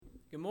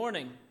Good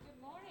morning.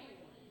 Good morning.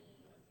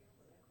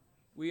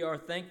 We are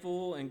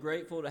thankful and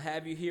grateful to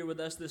have you here with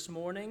us this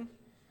morning.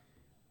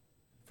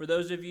 For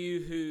those of you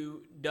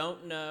who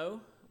don't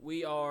know,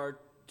 we are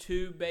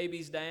 2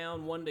 babies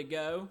down, 1 to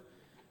go.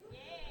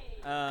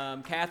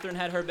 Catherine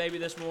had her baby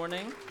this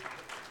morning.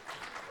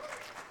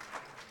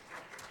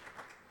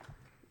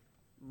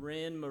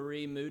 Ren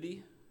Marie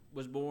Moody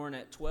was born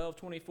at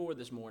 12:24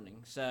 this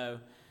morning. So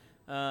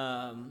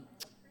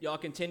y'all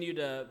continue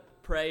to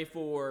pray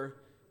for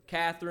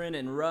Catherine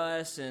and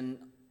Russ, and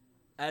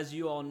as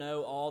you all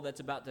know, all that's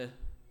about to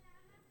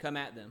come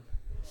at them.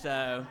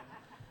 So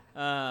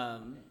I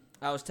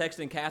was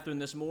texting Catherine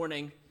this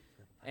morning,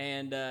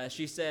 and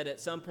she said at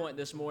some point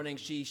this morning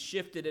she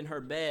shifted in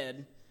her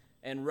bed,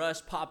 and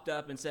Russ popped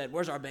up and said,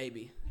 "Where's our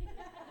baby?"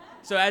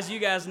 So as you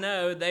guys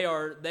know, they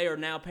are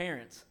now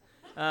parents,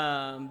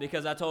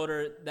 because I told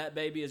her that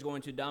baby is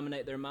going to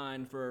dominate their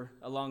mind for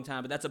a long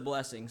time, but that's a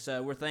blessing.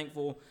 So we're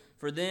thankful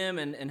for them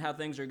and how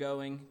things are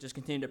going. Just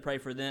continue to pray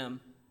for them.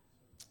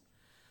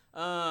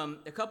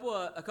 A couple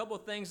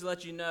of things to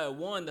let you know.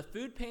 One, the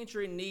food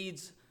pantry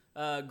needs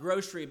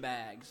grocery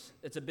bags.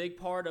 It's a big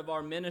part of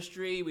our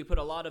ministry. We put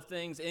a lot of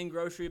things in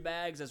grocery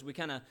bags as we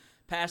kind of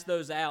pass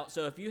those out.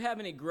 So if you have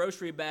any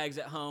grocery bags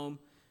at home,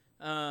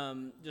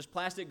 just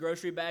plastic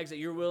grocery bags that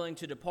you're willing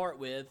to depart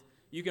with,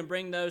 you can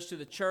bring those to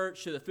the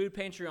church, to the food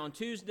pantry on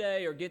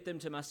Tuesday, or get them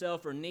to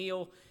myself or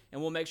Neil, and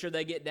we'll make sure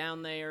they get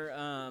down there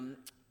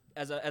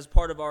as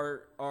part of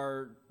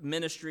our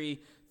ministry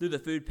through the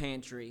food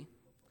pantry.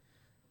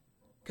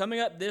 Coming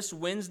up this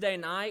Wednesday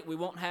night, we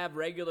won't have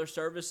regular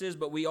services,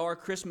 but we are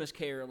Christmas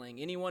caroling.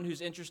 Anyone who's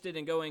interested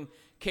in going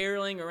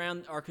caroling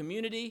around our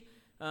community,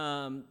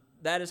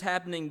 that is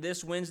happening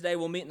this Wednesday.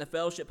 We'll meet in the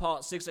fellowship hall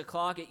at 6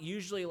 o'clock. It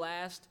usually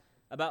lasts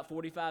about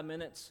 45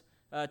 minutes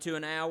to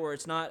an hour.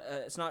 It's not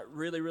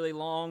really, really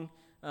long,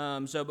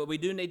 but we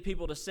do need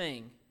people to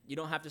sing. You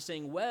don't have to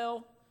sing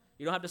well.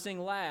 You don't have to sing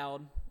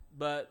loud,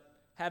 but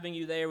having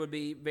you there would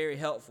be very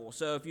helpful.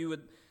 So if you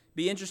would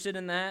be interested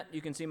in that,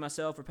 you can see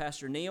myself or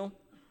Pastor Neil.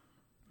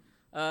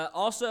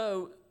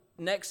 Also,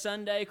 next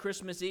Sunday,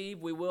 Christmas Eve,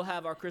 we will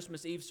have our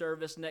Christmas Eve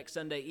service next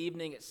Sunday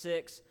evening at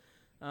 6.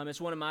 It's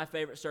one of my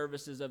favorite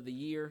services of the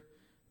year,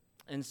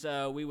 and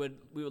so we would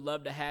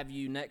love to have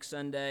you next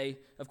Sunday.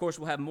 Of course,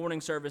 we'll have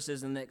morning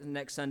services and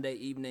next Sunday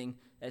evening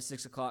at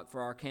 6 o'clock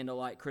for our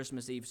candlelight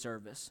Christmas Eve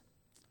service.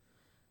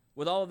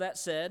 With all of that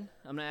said,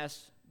 I'm going to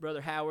ask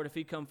Brother Howard if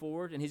he'd come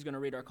forward, and he's going to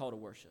read our call to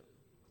worship.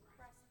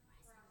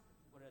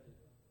 What did I do?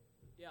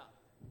 Yeah.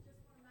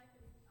 Just want to make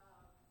a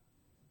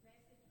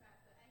message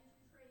about the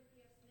angel tree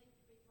gifts need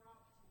to be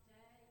brought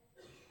today.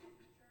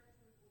 After church,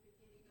 we will be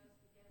getting those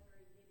together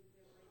and getting them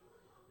ready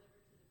to deliver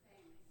to the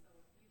family. So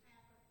if you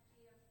have a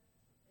gift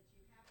that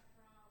you haven't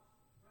brought,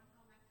 run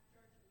home after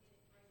church and get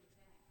it ready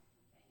back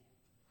if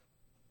you can.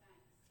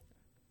 Thanks.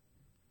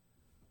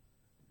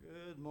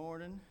 Good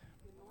morning.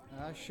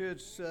 I should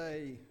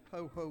say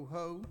ho, ho,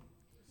 ho.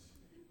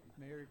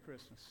 Merry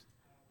Christmas.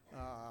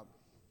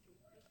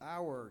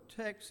 Our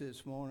text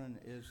this morning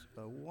is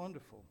a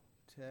wonderful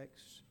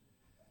text.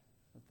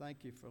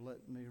 Thank you for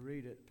letting me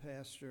read it.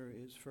 Pastor,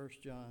 it's 1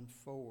 John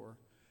 4,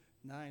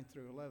 9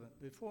 through 11.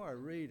 Before I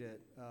read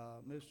it,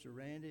 Mr.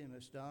 Randy and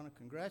Miss Donna,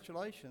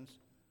 congratulations.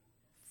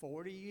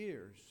 40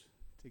 years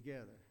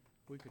together.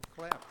 We could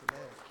clap for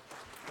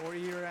that.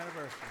 40-year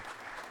anniversary.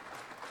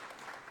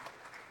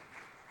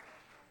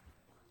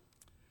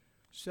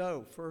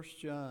 So, 1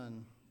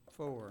 John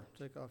 4,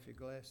 take off your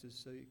glasses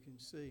so you can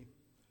see.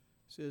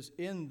 It says,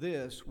 "In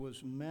this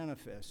was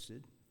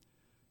manifested,"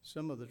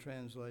 some of the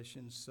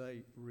translations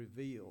say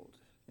revealed.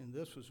 "In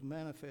this was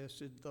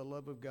manifested the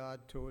love of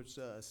God towards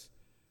us,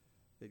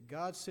 that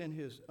God sent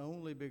his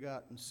only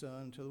begotten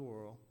Son to the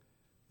world,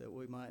 that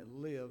we might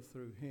live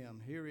through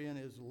him. Herein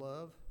is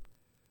love,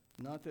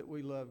 not that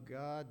we love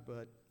God,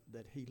 but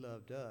that he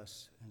loved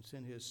us and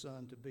sent his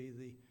Son to be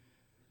the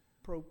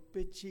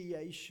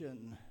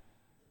propitiation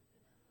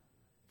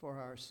for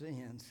our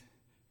sins."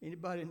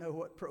 Anybody know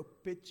what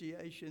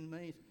propitiation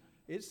means?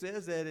 It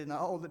says that in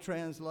all the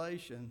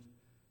translations.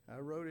 I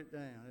wrote it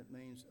down. It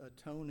means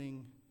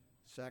atoning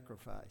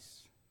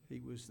sacrifice. He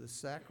was the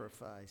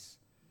sacrifice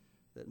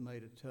that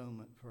made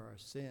atonement for our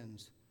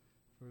sins.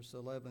 Verse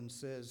 11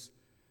 says,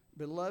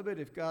 "Beloved,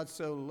 if God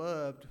so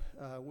loved,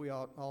 we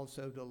ought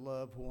also to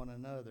love one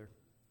another."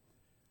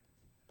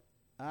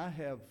 I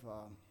have,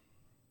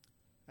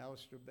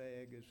 Alistair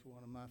Begg is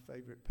one of my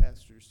favorite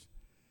pastors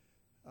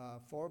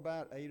for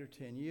about 8 or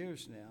 10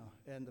 years now.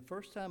 And the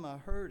first time I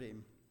heard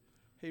him,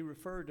 he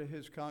referred to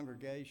his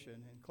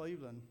congregation in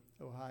Cleveland,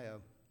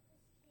 Ohio,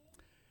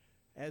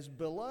 as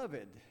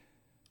beloved.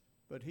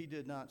 But he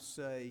did not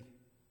say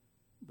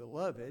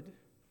beloved.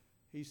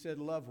 He said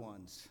loved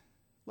ones.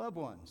 Loved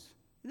ones.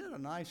 Isn't that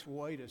a nice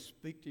way to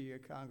speak to your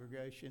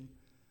congregation?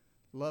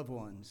 Loved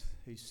ones,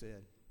 he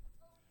said.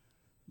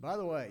 By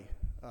the way,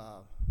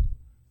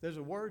 there's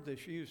a word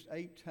that's used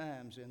 8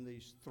 times in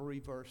these 3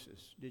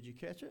 verses. Did you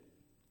catch it?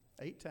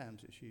 8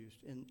 times it's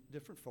used in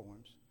different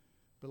forms.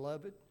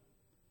 Beloved,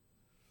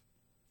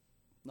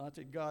 Not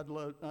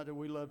that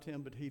we loved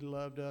him, but he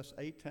loved us.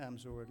 8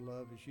 times the word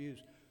love is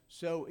used.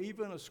 So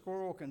even a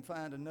squirrel can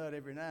find a nut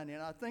every now and then.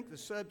 I think the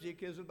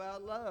subject is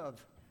about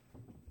love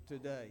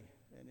today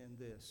and in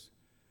this.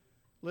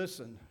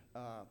 Listen,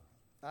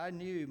 I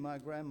knew my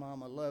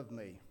grandmama loved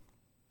me.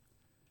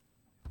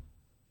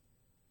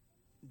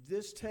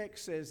 This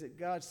text says that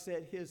God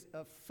set his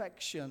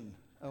affection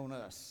on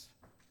us.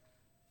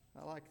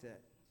 I like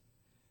that.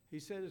 He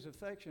set his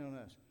affection on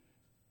us.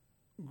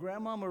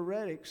 Grandmama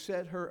Reddick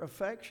set her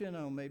affection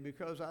on me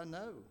because I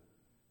know.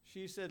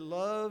 She said,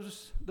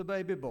 loves the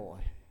baby boy.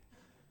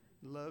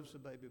 Loves the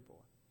baby boy.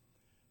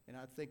 And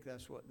I think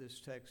that's what this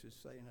text is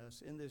saying to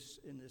us. In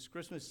this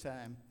Christmas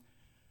time,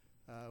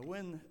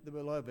 when the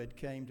beloved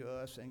came to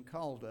us and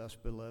called us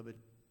beloved,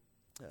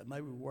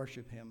 may we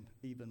worship him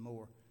even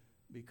more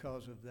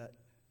because of that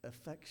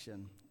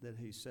affection that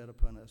he set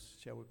upon us.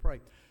 Shall we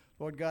pray?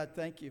 Lord God,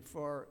 thank you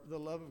for the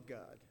love of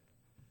God.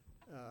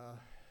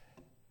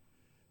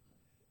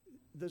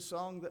 The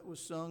song that was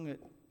sung at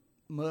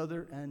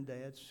Mother and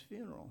Dad's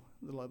funeral,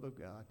 the love of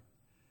God,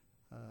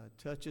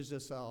 touches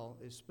us all,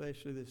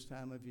 especially this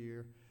time of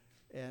year.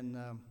 And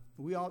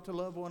we ought to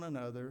love one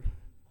another,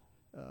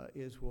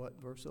 is what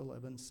verse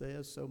 11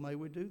 says. So may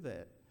we do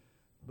that.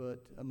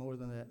 But more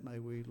than that, may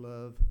we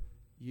love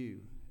you.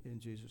 In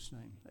Jesus'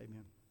 name,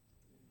 amen.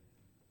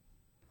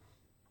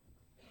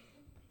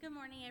 Good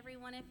morning,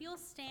 everyone. If you'll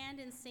stand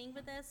and sing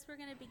with us, we're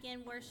going to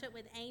begin worship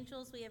with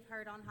Angels We Have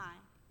Heard on High.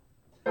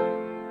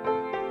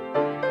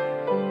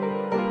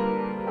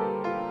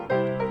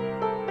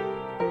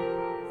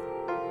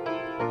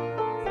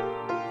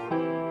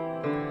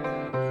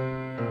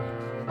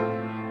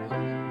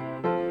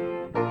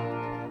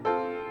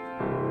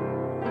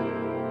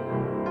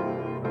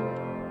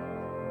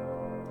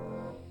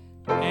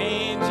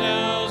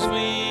 Angels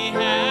we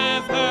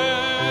have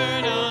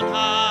heard on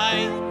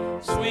high,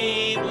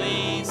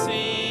 sweetly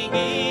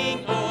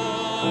singing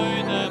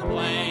o'er the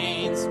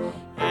plains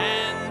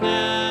and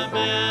the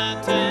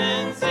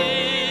mountains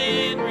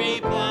in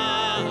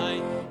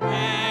reply,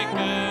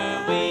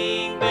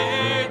 echoing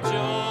their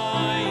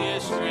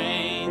joyous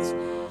strains.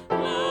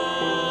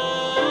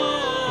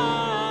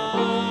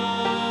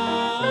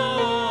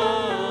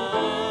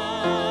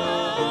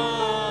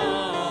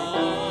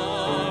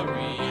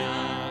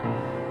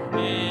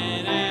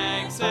 In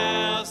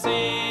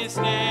excelsis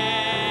Deo,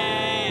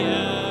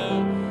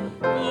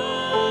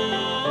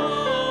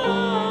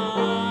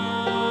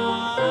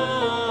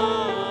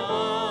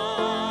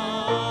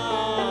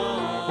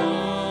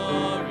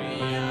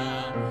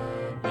 Gloria.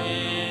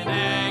 In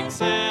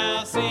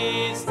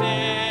excelsis Deo.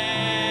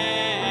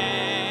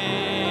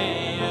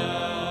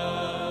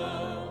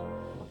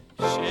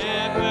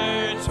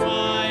 Shepherds,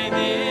 why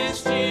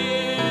this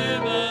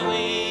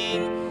jubilee?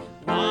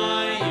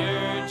 Why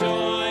your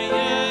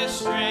joyous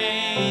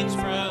strains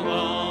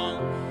prolong?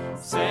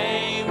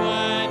 Say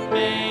what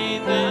may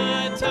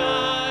the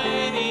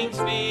tidings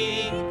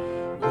be,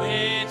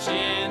 which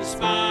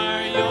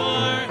inspire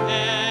your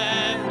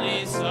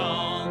heavenly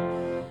song.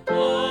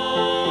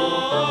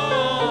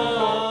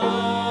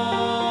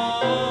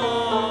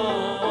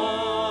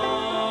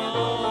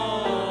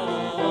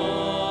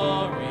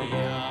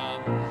 Gloria.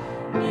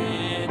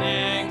 In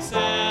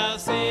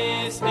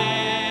excelsis Deo,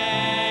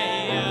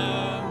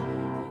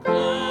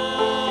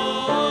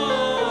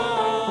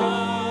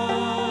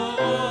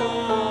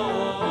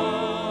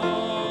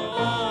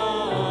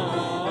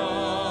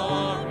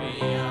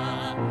 Gloria.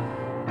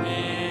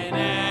 In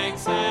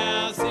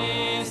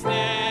excelsis Deo.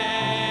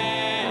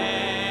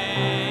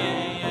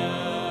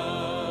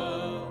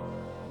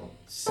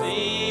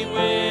 See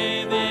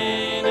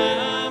within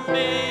a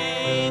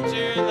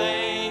manger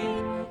laid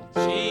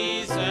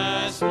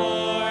Jesus,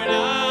 Lord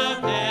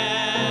of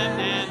heaven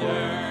and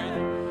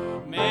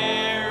earth.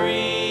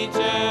 Mary,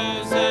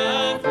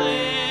 Joseph,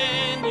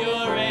 lend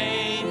your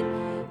aid.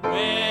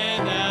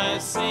 With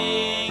us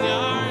sing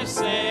our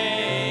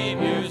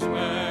Savior's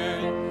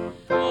word.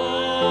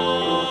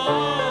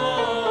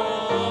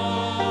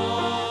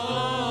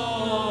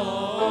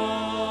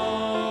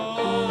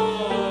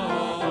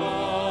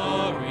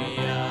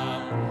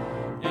 Gloria.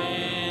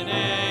 In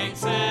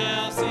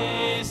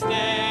excelsis Deo,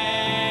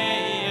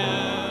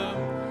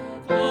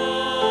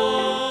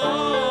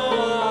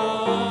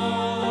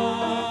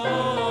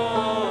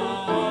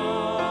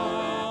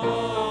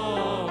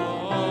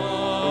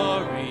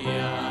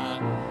 Gloria.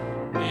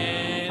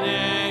 In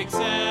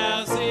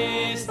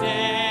excelsis Deo.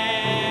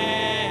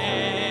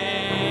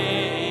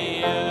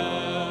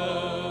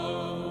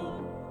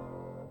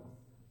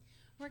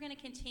 We're going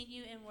to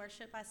continue in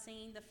worship by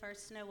singing the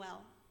first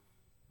Noel.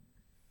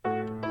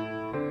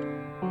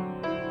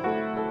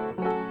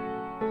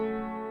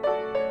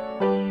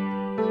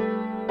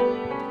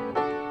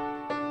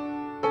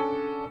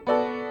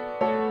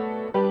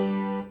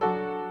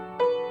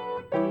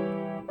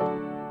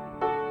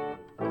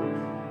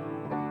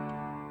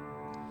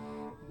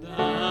 The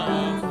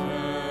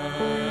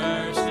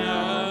first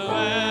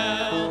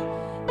Noel,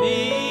 the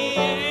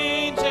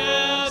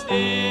angel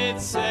did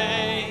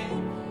say,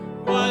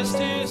 was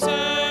to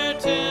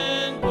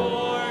certain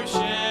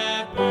portion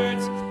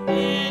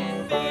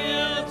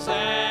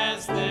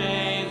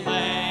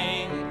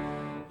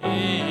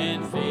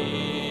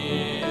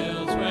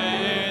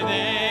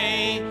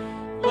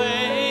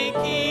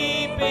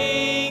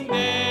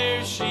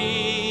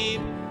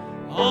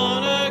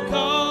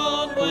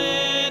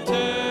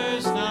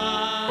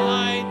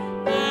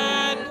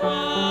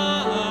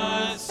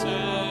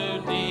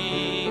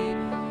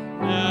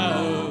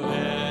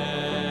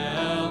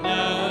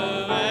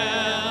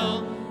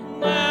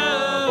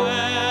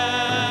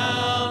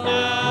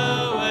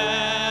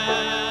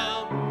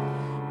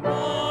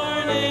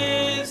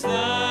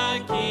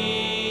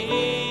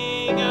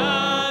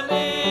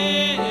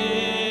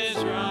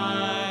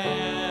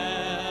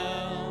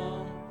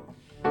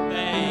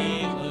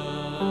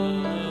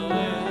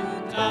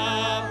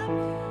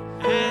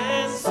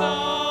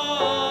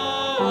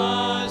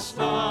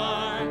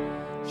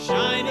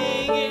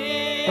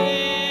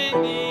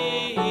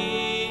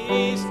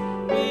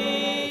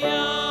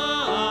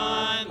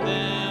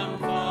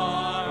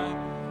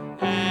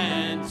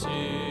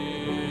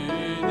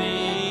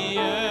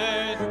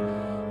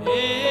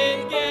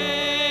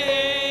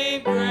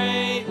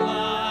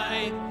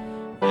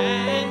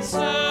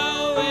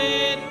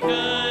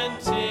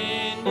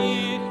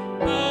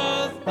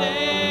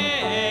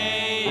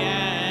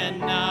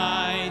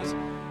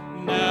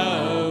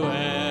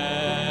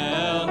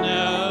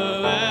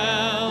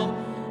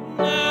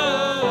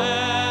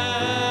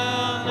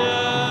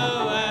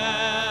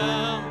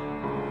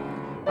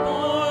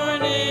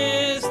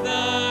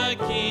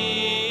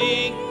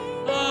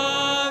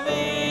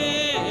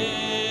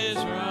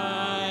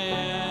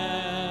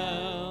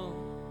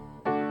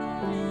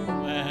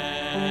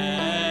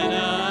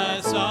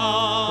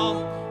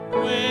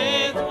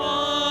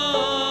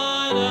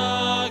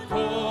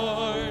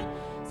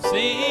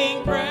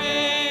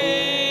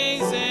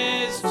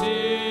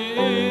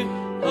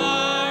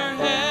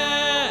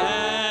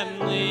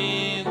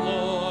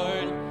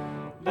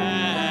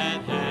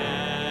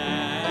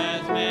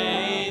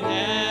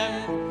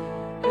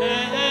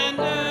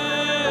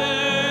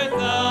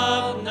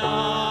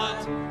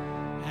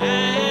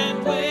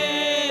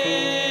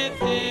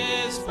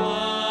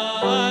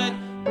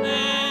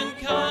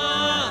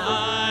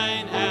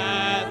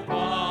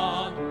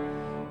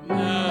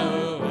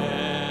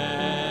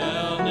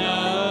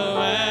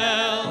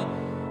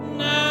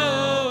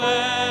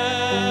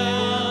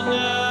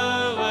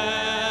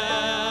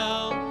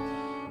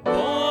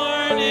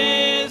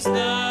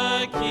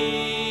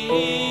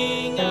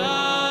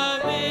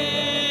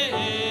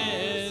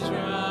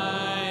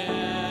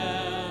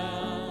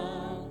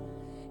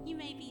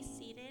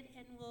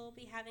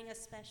having a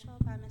special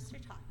by Mr.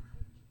 Todd.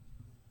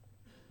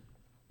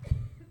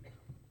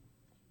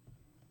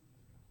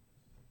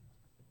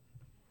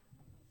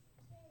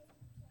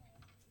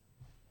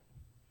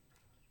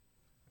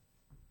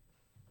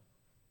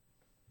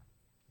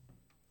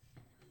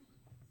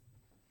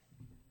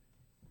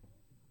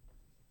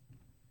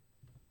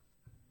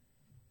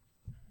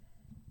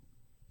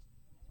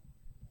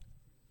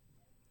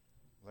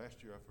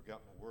 Last year I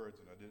forgot my words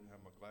and I didn't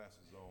have my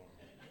glasses on.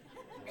 So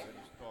I had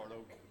to start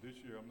over. This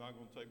year I'm not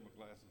going to take my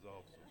glasses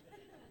off. So.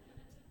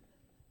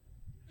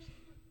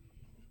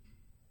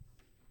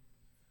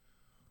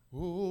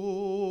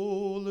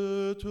 Oh,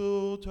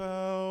 little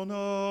town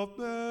of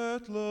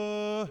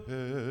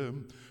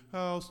Bethlehem,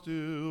 how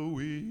still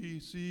we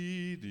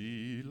see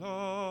thee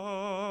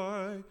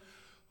lie.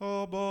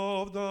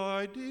 Above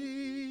thy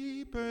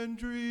deep and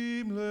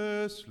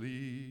dreamless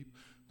sleep,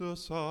 the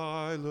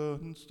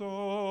silent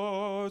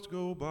stars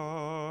go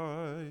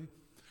by,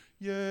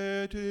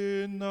 yet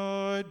in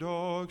thy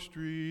dark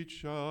street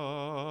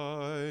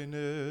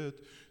shineth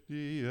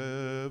the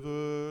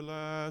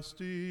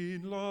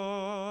everlasting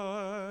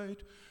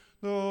light.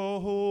 The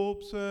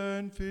hopes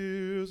and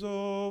fears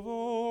of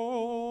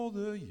all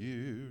the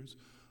years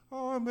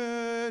are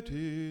met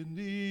in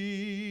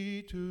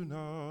thee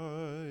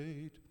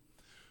tonight.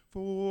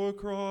 For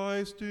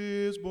Christ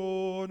is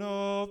born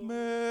of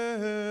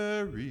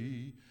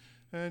Mary,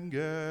 and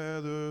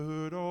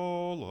gathered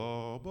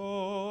all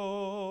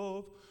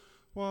above.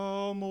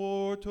 While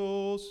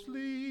mortals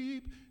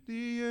sleep,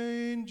 the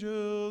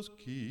angels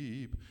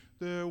keep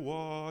their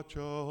watch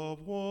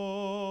of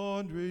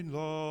wondering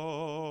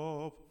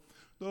love.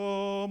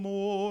 The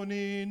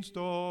morning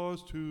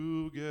stars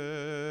together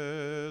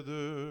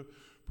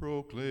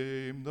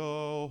proclaim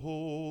the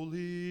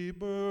holy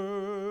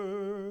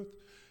birth,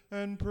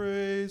 and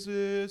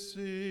praises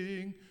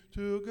sing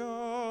to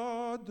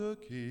God the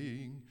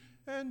King,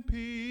 and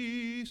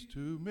peace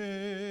to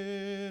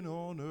men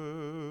on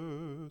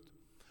earth.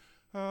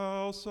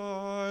 How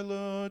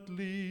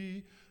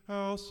silently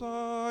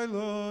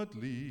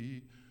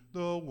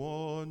the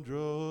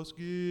wondrous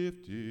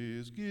gift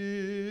is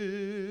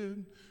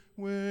given,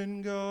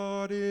 when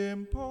God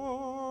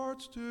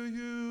imparts to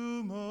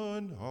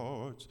human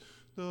hearts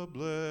the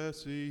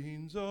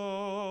blessings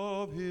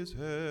of his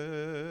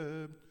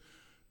heaven.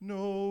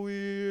 No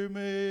ear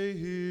may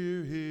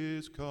hear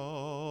his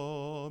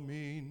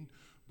coming,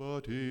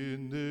 but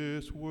in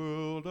this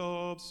world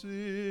of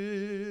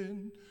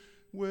sin,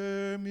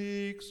 where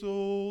meek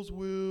souls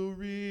will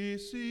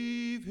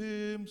receive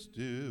him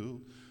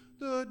still,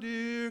 the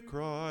dear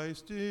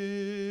Christ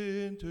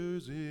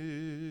enters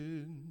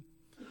in.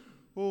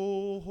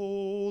 O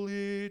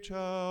holy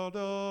child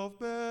of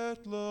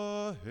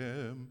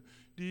Bethlehem,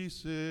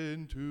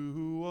 descend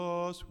to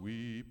us,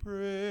 we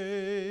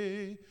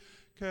pray.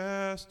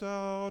 Cast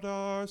out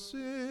our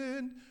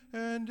sin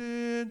and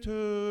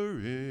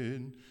enter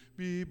in.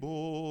 Be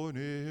born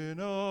in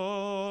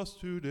us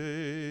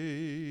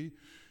today.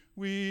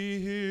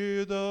 We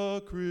hear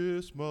the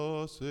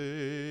Christmas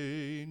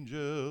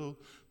angel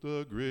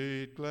the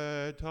great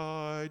glad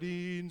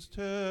tidings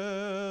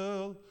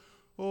tell.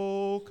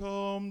 Oh,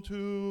 come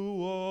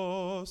to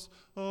us,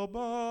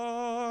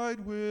 abide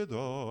with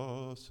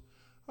us,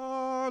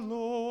 our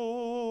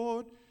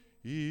Lord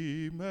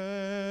Emmanuel.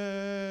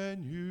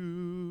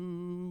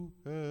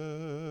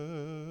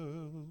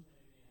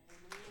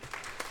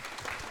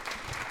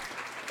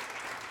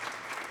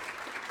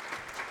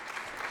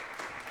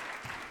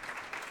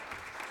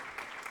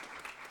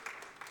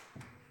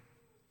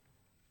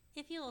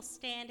 If you will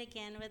stand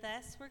again with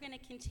us, we're going to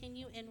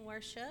continue in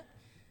worship,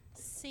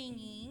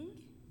 singing.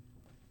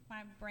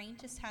 My brain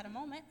just had a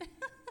moment.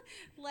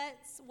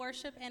 Let's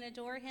worship and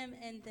adore him,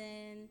 and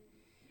then,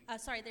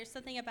 there's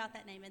something about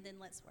that name, and then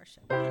let's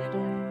worship and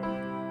adore him.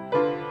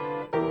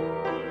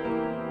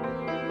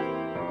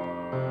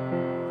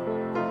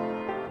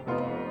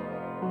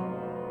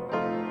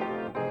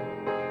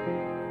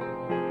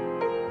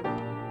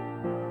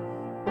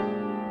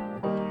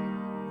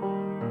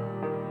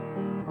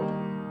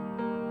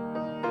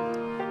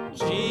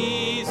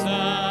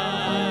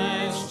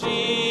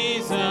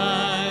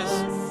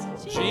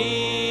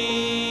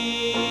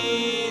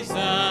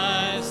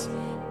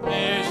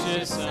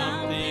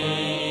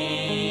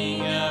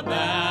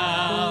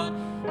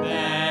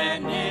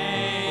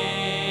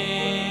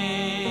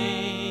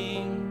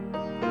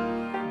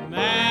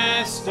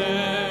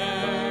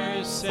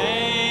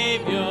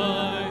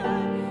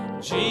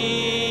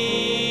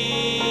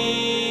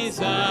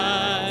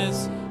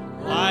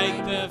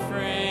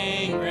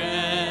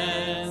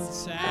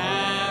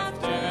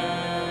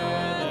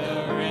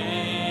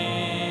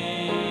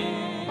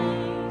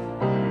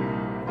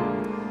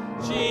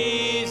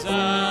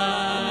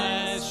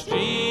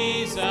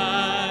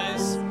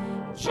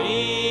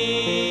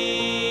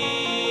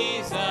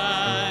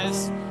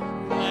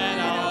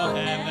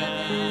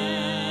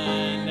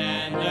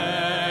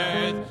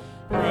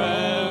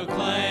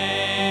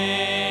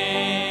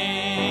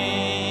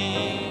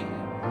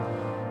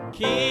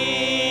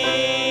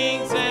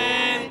 Kings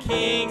and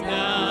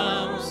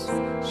kingdoms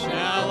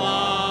shall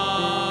all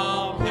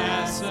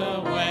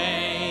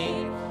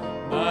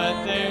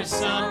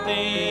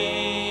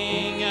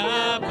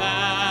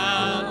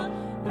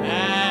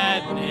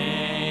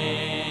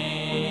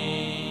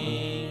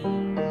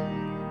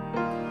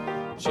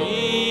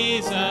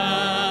Jesus,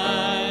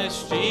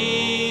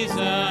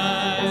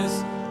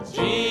 Jesus,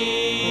 Jesus.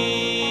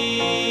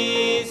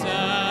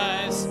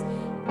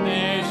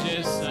 There's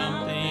just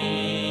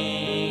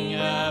something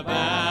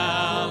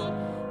about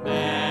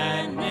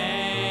that name.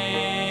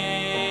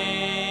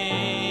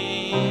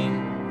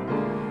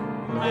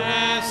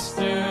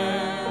 Master,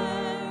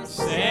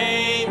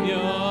 Savior,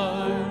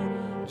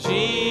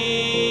 Jesus,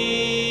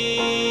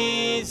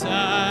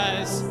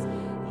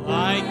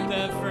 like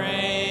the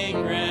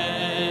fragrance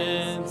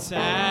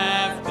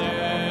after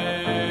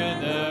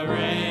the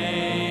rain.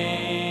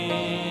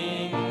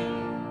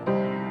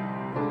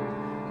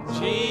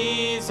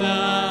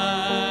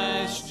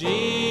 Jesus,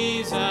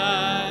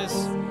 Jesus,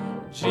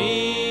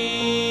 Jesus,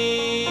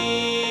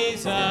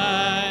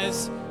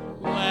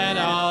 let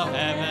all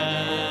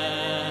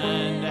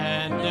heaven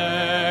and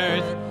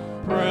earth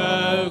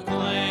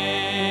proclaim.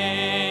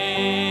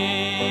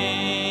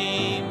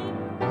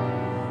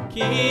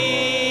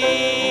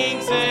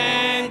 Kings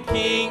and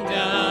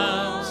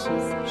kingdoms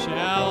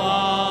shall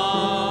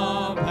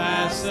all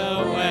pass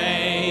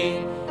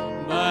away,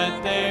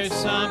 but there's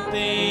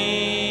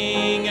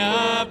something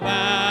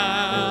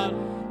about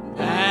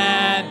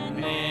that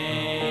name.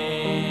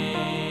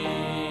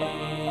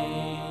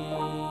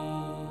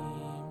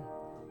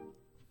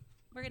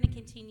 We're going to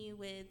continue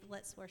with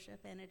Let's Worship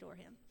and Adore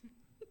Him.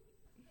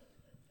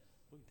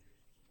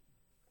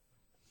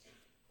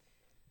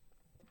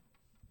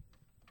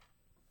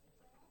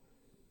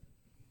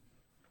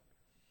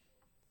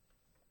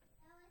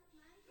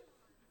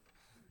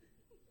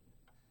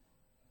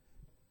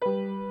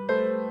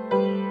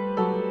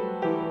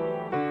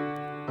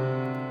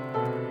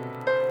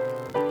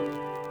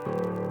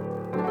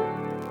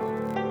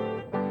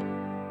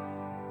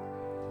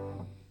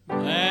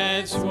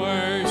 Let's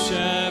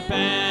worship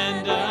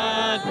and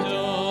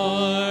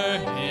adore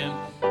Him.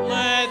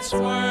 Let's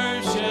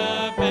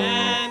worship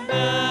and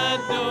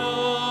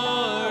adore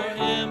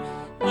Him.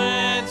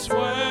 Let's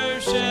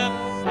worship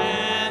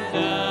and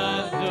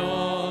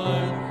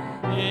adore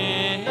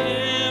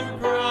Him,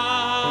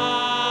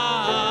 Christ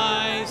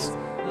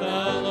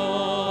the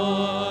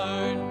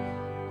Lord.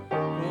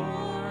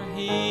 For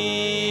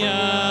He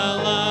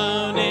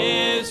alone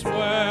is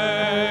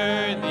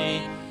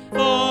worthy.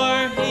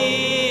 For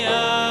He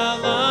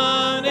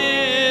alone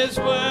is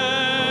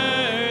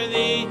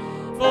worthy.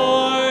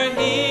 For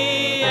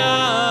He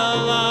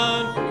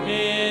alone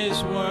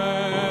is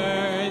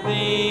worthy.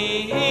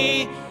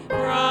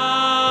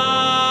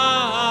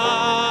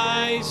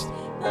 Christ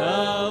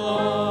the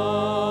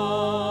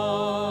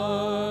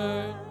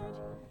Lord.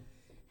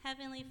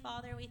 Heavenly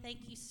Father, we thank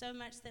you so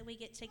much that we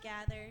get to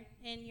gather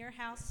in your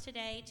house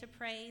today to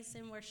praise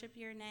and worship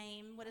your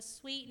name. What a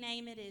sweet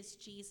name it is,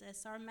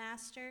 Jesus, our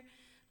Master,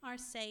 our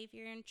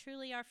Savior, and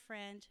truly our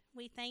friend.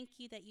 We thank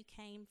you that you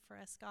came for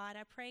us, God.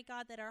 I pray,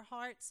 God, that our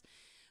hearts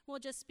will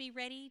just be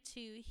ready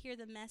to hear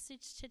the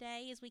message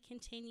today as we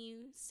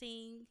continue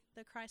seeing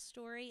the Christ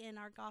story in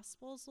our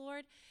Gospels,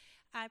 Lord.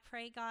 I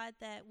pray, God,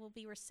 that we'll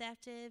be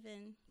receptive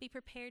and be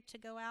prepared to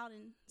go out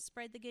and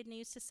spread the good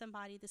news to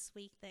somebody this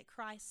week that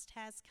Christ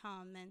has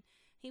come and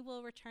he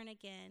will return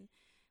again.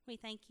 We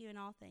thank you in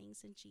all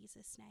things in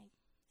Jesus' name.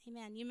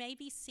 Amen. You may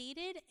be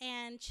seated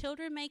and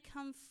children may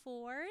come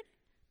forward.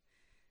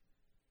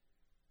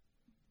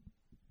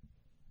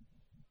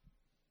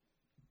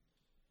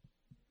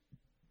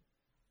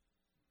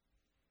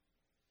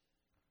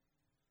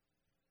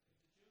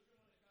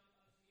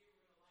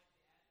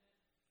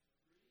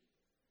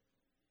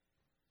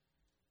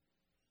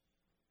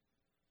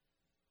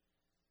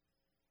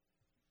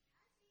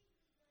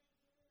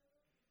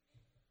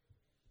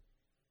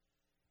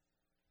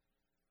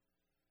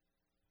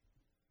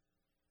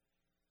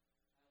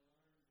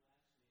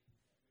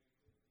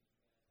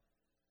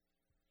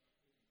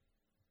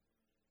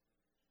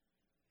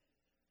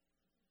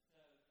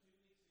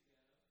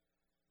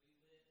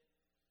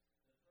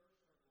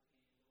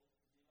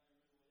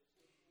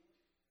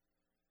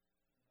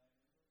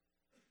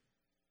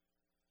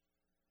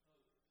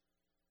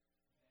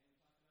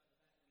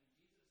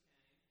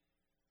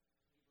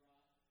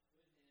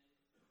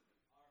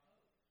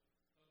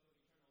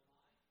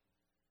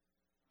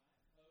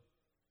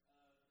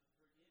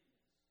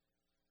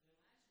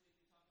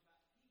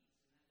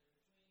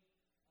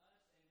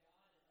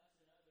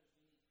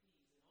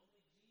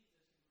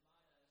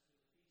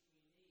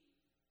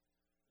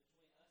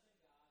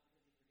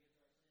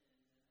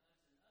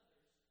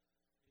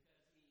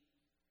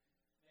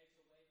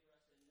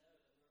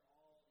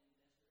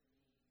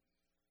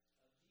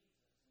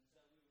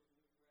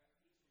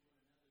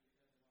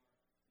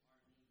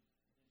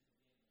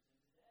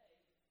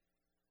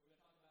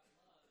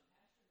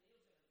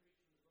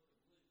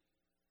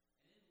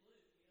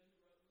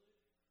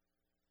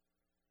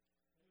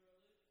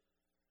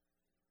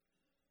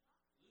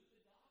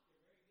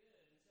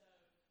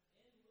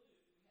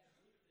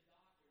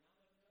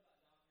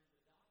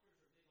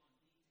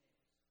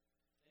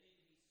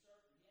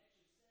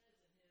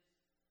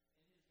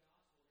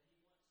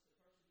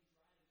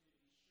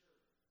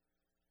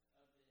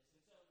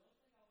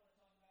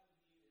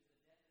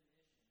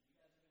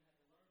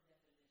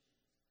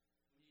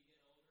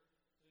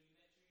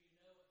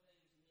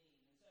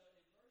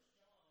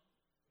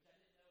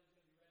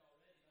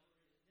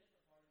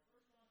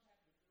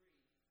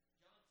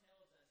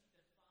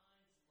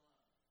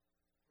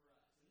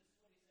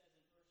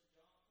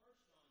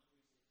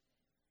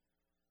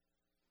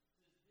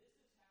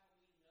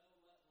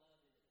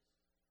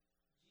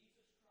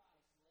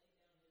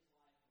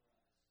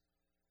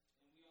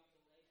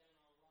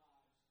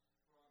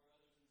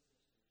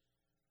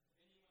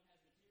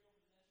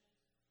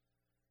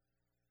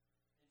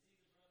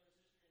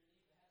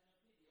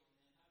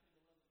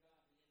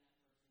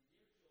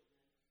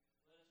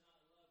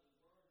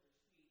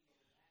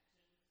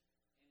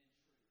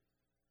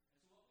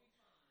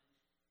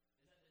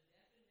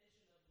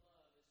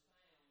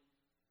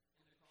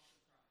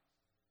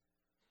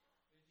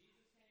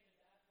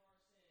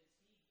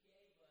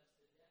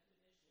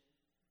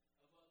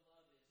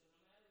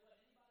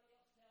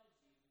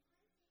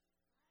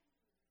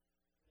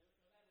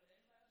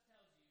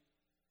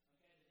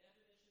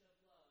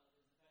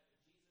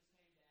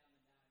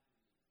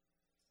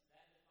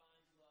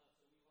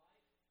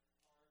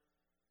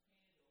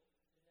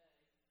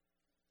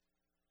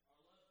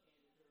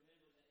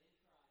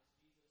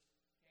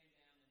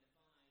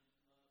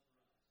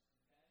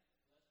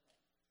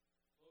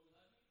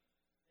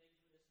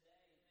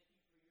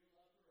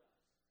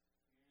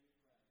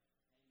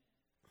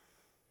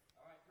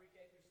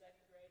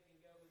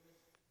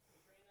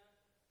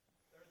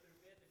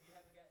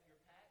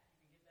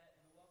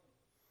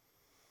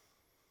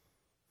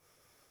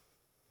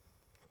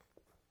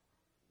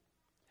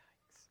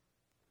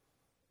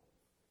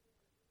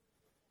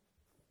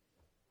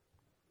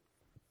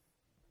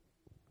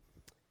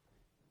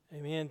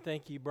 Amen.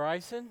 Thank you,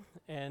 Bryson.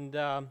 And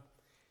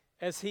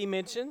as he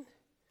mentioned,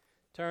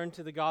 turn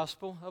to the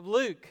Gospel of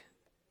Luke,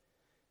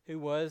 who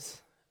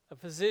was a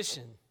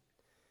physician.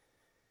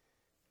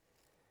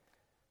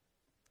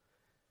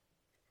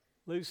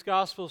 Luke's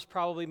Gospel is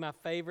probably my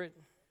favorite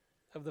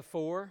of the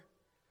four,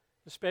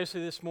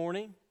 especially this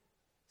morning,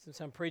 since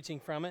I'm preaching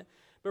from it.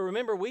 But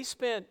remember, we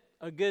spent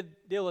a good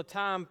deal of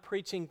time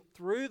preaching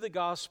through the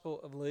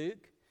Gospel of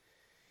Luke.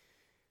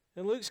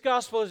 And Luke's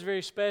Gospel is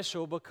very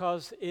special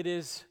because it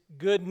is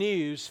good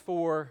news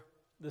for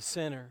the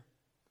sinner.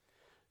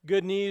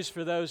 Good news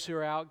for those who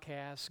are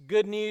outcasts.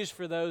 Good news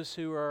for those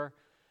who are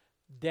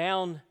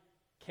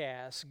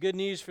downcast. Good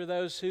news for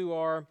those who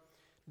are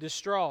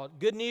distraught.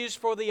 Good news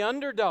for the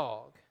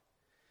underdog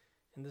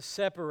and the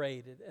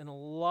separated. And a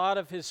lot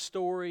of his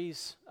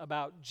stories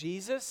about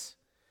Jesus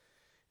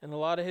and a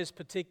lot of his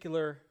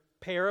particular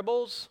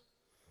parables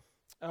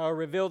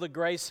reveal the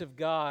grace of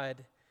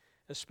God,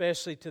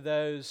 especially to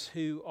those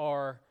who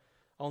are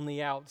on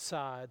the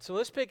outside. So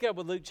let's pick up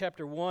with Luke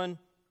chapter 1.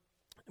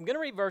 I'm going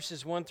to read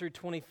verses 1 through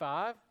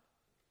 25.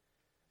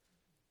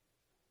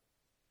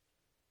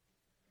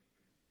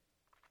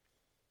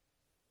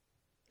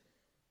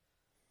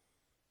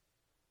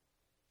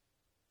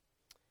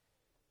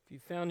 If you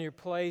found your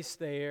place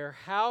there,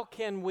 how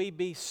can we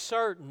be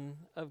certain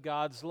of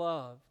God's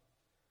love?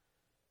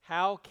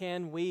 How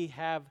can we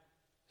have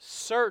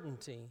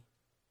certainty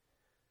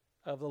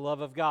of the love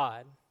of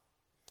God?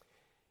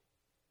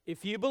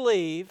 If you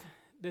believe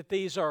that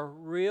these are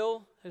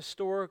real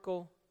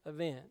historical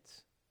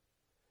events,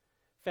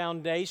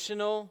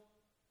 foundational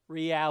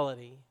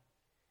reality,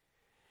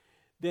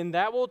 then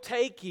that will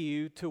take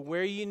you to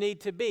where you need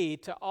to be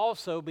to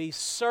also be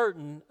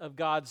certain of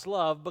God's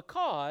love,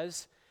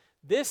 because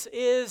this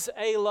is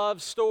a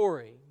love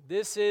story.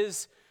 This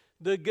is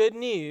the good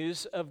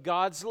news of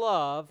God's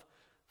love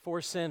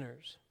for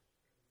sinners.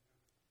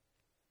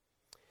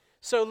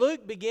 So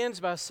Luke begins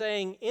by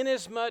saying,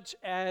 inasmuch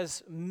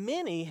as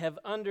many have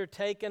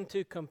undertaken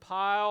to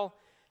compile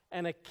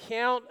an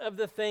account of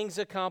the things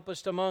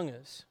accomplished among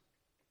us,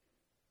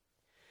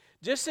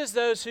 just as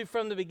those who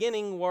from the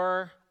beginning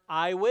were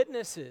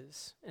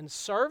eyewitnesses and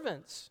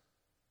servants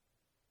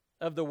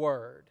of the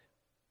word,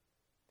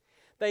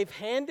 they've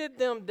handed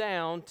them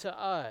down to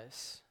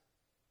us.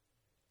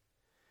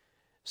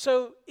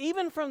 So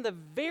even from the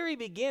very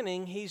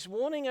beginning, he's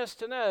wanting us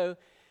to know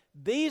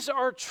these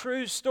are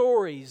true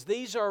stories.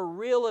 These are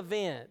real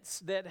events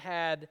that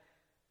had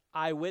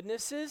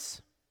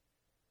eyewitnesses,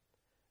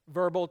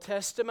 verbal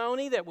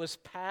testimony that was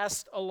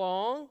passed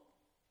along,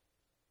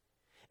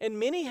 and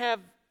many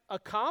have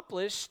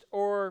accomplished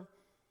or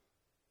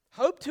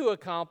hope to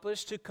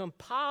accomplish to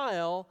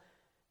compile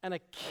an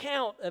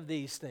account of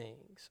these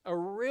things, a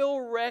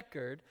real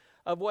record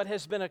of what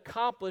has been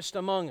accomplished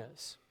among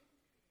us.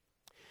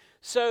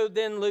 So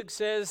then Luke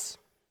says,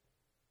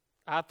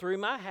 I threw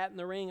my hat in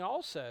the ring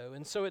also.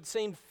 And so it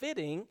seemed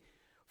fitting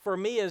for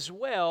me as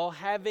well,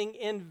 having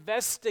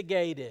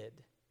investigated.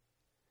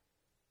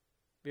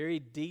 Very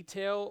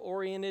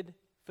detail-oriented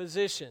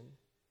physician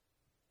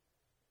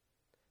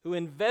who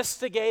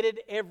investigated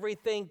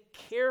everything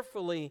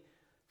carefully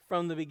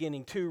from the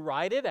beginning, to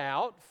write it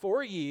out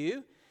for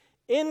you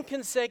in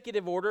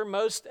consecutive order,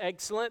 most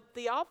excellent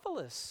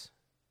Theophilus.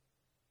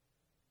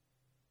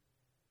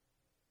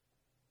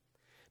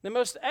 The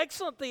most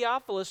excellent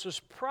Theophilus was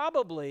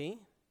probably,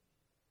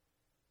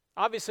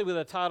 obviously with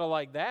a title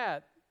like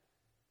that,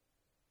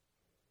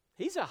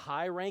 he's a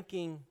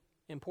high-ranking,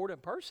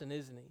 important person,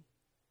 isn't he?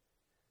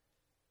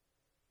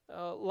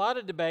 A lot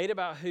of debate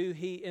about who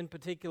he in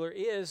particular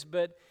is,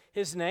 but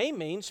his name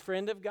means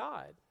friend of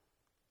God.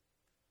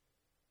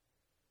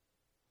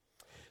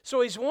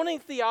 So he's wanting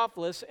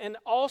Theophilus, and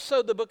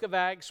also the book of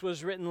Acts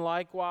was written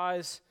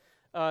likewise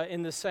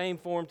in the same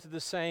form to the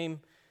same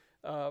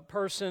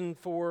person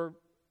for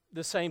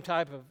the same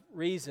type of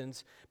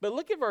reasons. But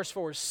look at verse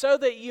 4. So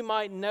that you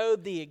might know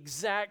the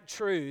exact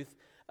truth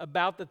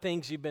about the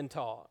things you've been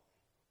taught.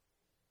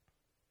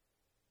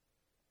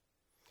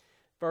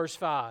 Verse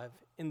 5.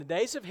 In the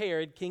days of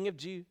Herod, king of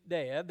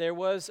Judea, there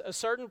was a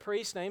certain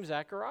priest named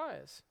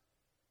Zacharias.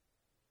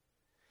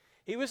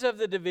 He was of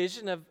the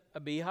division of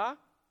Abijah,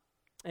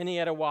 and he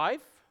had a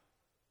wife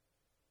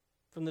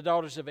from the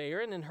daughters of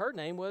Aaron, and her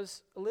name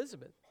was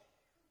Elizabeth.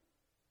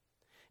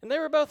 And they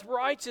were both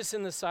righteous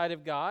in the sight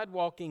of God,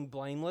 walking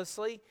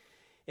blamelessly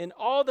in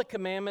all the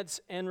commandments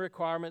and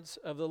requirements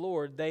of the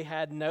Lord. They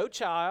had no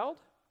child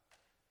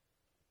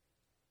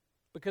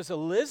because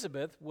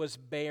Elizabeth was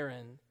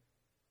barren,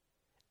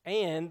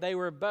 and they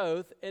were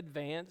both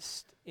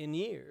advanced in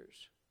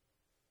years.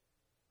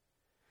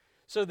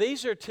 So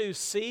these are two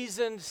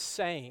seasoned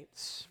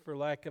saints, for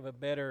lack of a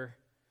better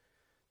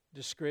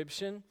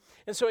description.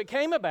 And so it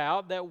came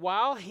about that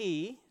while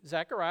he,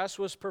 Zacharias,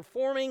 was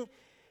performing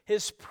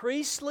his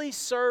priestly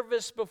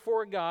service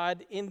before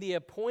God in the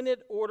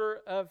appointed order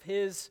of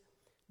his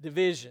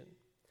division,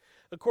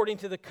 according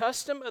to the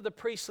custom of the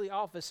priestly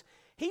office,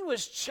 he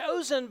was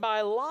chosen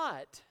by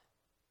lot.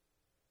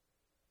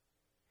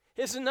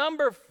 His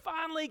number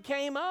finally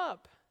came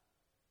up.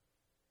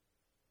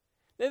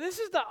 Now, this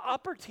is the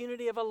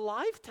opportunity of a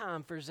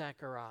lifetime for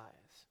Zacharias.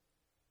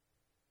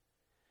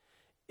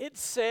 It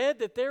said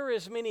that there were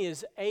as many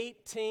as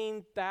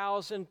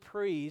 18,000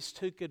 priests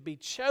who could be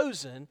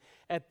chosen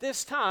at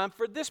this time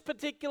for this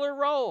particular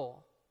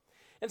role.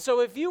 And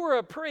so if you were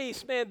a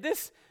priest, man,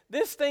 this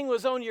thing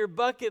was on your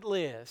bucket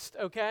list,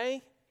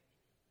 okay?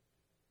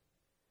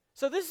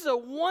 So this is a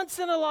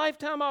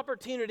once-in-a-lifetime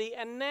opportunity,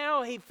 and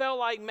now he felt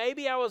like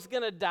maybe I was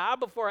going to die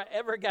before I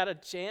ever got a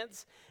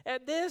chance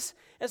at this.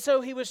 And so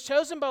he was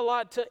chosen by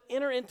Lot to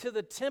enter into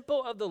the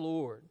temple of the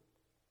Lord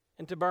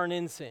and to burn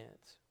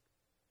incense.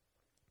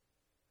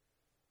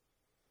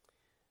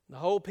 The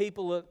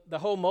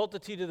whole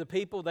multitude of the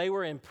people, they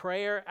were in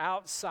prayer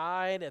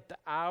outside at the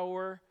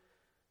hour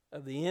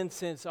of the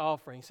incense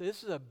offering. So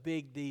this is a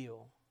big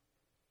deal.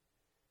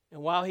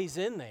 And while he's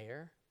in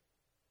there,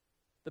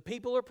 the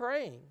people are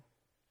praying.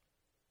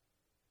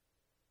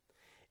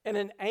 And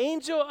an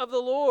angel of the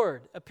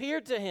Lord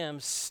appeared to him,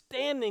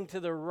 standing to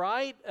the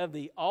right of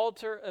the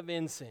altar of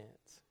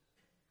incense.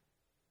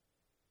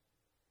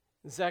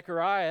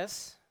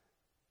 Zacharias,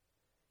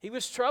 he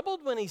was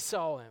troubled when he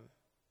saw him,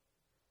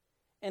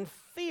 and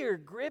fear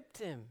gripped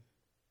him.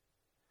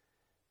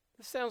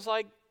 This sounds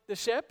like the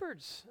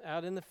shepherds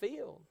out in the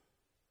field.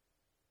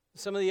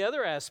 Some of the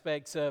other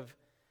aspects of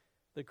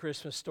the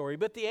Christmas story.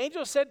 But the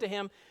angel said to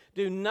him,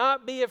 "Do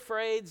not be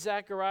afraid,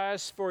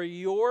 Zacharias, for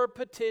your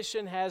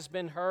petition has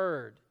been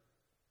heard."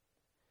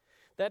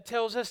 That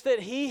tells us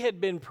that he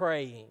had been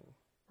praying,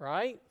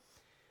 right?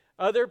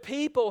 Other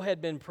people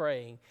had been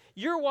praying.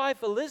 Your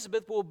wife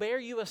Elizabeth will bear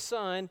you a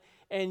son,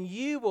 and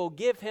you will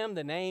give him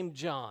the name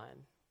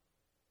John.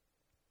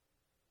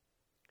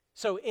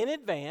 So in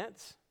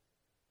advance,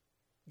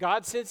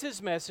 God sends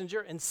his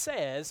messenger and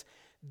says,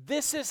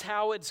 this is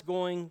how it's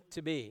going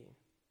to be.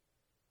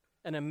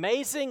 An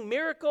amazing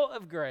miracle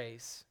of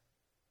grace.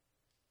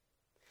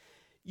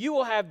 You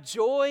will have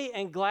joy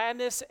and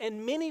gladness,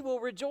 and many will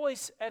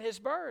rejoice at his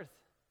birth.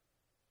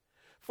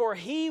 For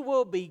he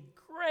will be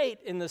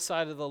great in the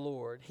sight of the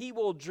Lord. He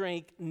will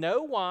drink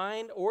no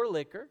wine or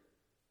liquor.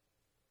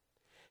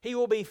 He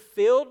will be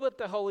filled with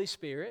the Holy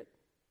Spirit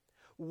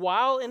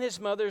while in his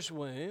mother's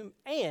womb,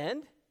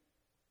 and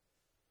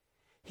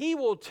he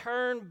will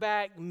turn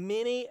back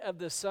many of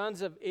the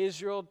sons of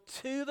Israel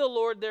to the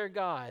Lord their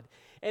God.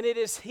 And it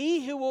is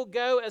he who will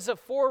go as a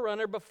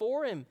forerunner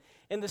before him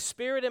in the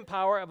spirit and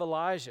power of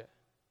Elijah,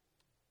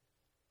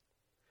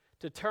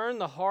 to turn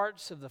the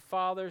hearts of the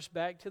fathers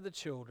back to the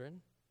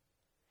children,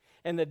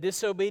 and the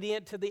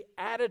disobedient to the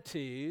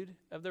attitude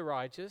of the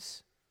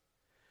righteous,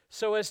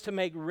 so as to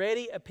make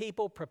ready a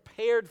people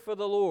prepared for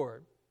the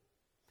Lord.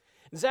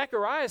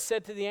 Zacharias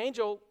said to the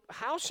angel,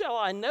 how shall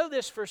I know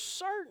this for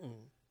certain?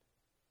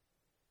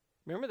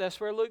 Remember, that's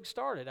where Luke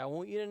started. I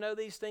want you to know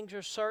these things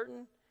are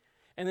certain.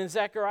 And then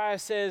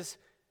Zacharias says,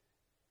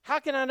 how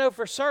can I know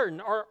for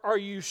certain? Are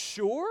you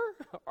sure?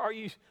 Are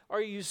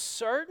you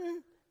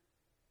certain?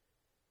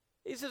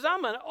 He says,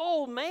 I'm an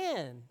old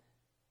man.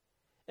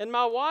 And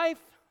my wife,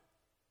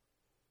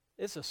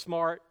 it's a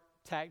smart,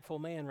 tactful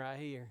man right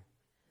here.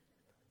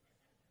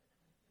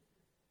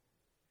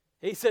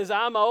 He says,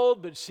 I'm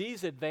old, but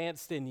she's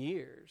advanced in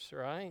years,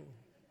 right?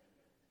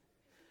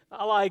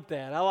 I like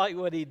that. I like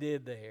what he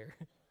did there.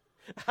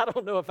 I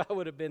don't know if I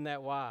would have been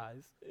that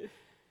wise.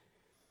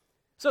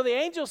 So the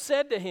angel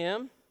said to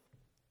him,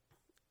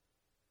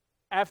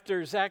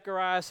 after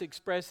Zacharias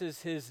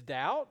expresses his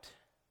doubt,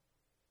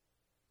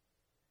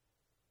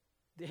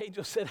 the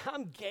angel said,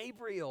 I'm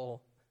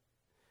Gabriel,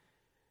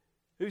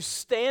 who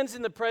stands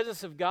in the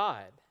presence of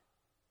God.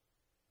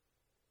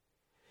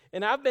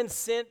 And I've been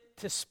sent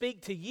to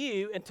speak to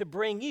you and to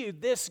bring you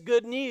this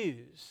good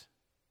news.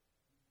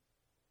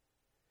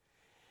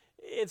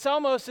 It's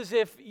almost as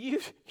if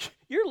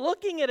you're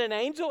looking at an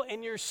angel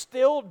and you're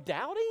still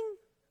doubting.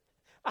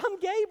 I'm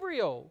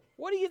Gabriel.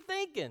 What are you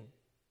thinking?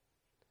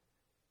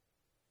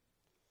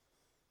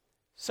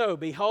 So,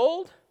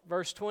 behold,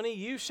 verse 20,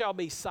 you shall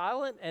be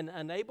silent and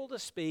unable to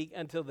speak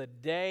until the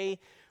day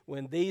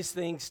when these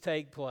things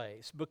take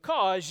place,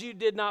 because you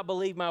did not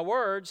believe my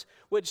words,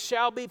 which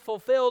shall be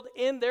fulfilled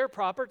in their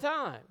proper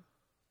time.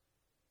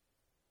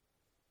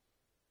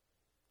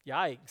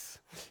 Yikes.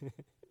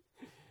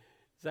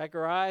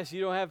 Zacharias,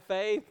 you don't have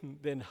faith?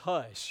 Then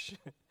hush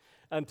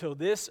until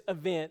this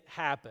event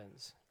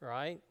happens,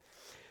 right?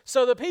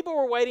 So the people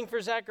were waiting for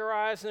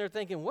Zacharias, and they're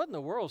thinking, what in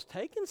the world's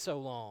taking so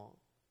long?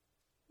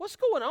 What's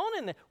going on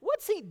in there?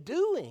 What's he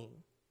doing?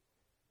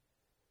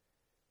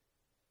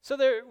 So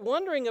they're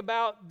wondering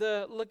about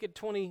look at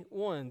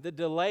 21, the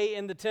delay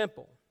in the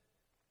temple.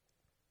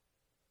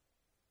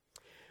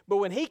 But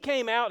when he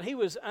came out, he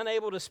was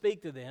unable to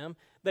speak to them.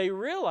 They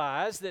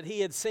realized that he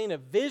had seen a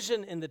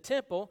vision in the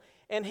temple,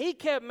 and he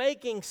kept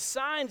making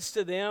signs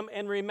to them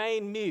and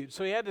remained mute.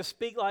 So he had to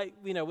speak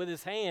with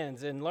his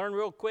hands and learn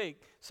real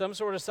quick some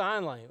sort of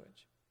sign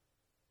language.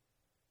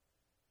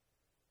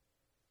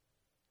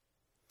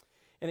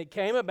 And it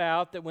came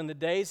about that when the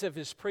days of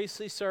his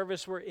priestly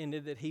service were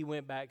ended, that he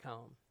went back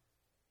home.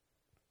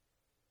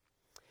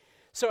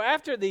 So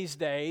after these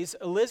days,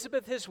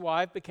 Elizabeth, his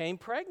wife, became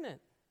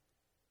pregnant.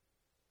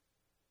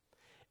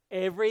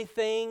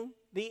 Everything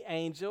the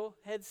angel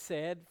had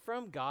said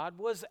from God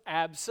was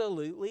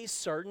absolutely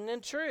certain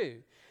and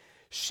true.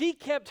 She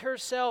kept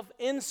herself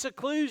in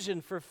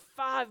seclusion for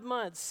 5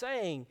 months,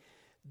 saying,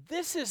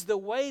 "This is the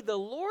way the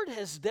Lord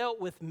has dealt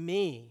with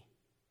me.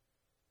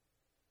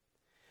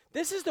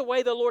 This is the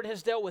way the Lord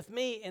has dealt with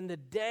me in the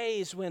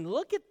days when,"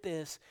 look at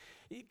this,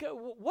 you go,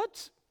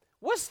 what's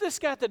this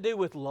got to do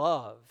with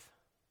love?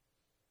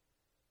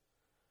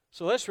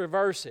 So let's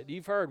reverse it.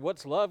 You've heard,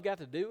 what's love got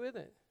to do with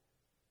it?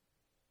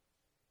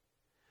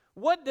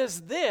 What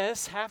does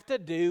this have to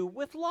do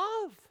with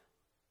love?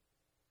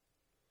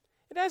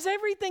 It has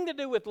everything to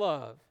do with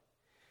love.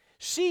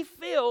 She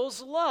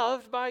feels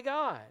loved by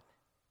God.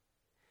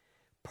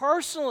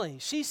 Personally,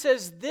 she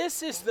says,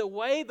 "This is the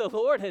way the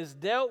Lord has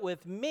dealt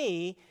with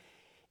me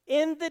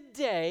in the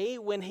day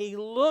when He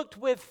looked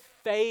with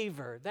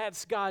favor."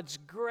 That's God's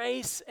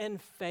grace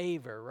and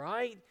favor,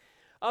 right?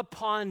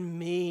 "Upon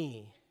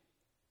me,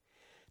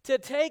 to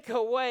take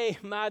away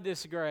my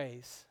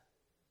disgrace."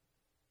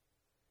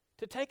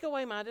 To take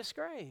away my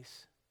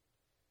disgrace.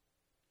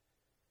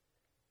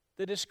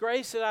 The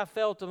disgrace that I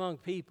felt among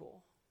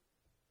people.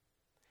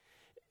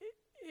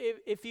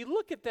 If you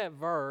look at that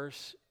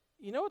verse,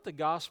 you know what the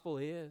gospel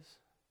is?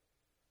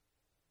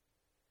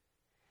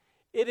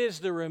 It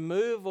is the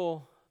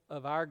removal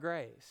of our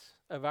grace,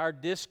 of our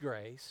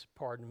disgrace,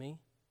 pardon me.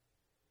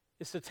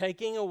 It's the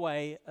taking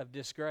away of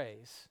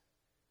disgrace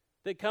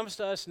that comes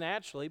to us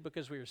naturally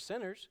because we are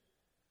sinners.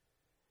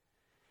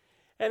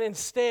 And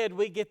instead,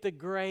 we get the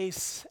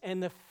grace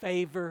and the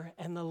favor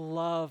and the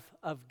love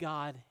of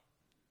God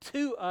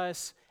to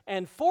us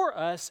and for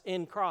us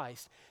in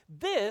Christ.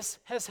 This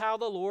is how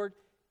the Lord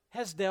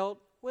has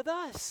dealt with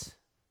us.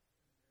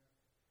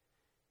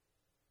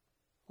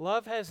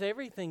 Love has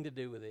everything to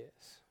do with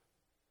this.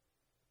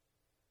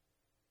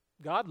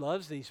 God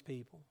loves these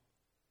people.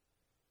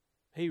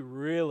 He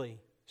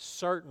really,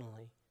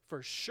 certainly,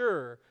 for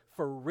sure,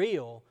 for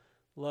real,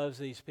 loves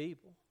these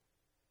people.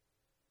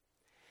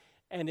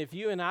 And if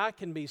you and I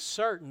can be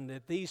certain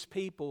that these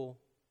people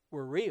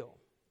were real,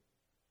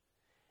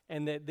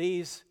 and that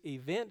these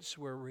events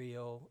were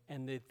real,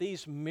 and that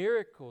these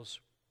miracles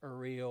are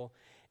real,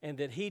 and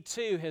that He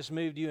too has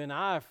moved you and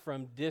I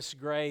from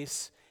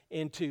disgrace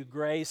into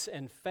grace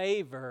and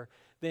favor,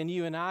 then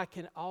you and I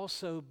can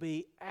also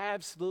be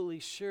absolutely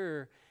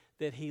sure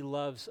that He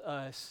loves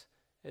us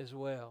as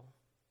well.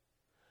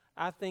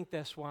 I think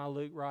that's why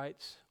Luke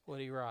writes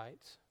what he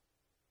writes.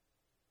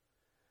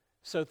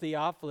 So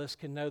Theophilus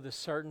can know the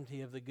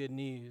certainty of the good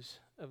news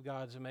of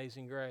God's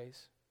amazing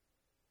grace.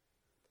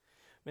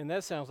 Man,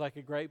 that sounds like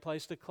a great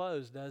place to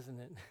close, doesn't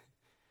it?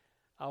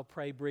 I'll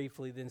pray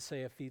briefly, then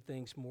say a few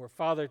things more.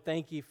 Father,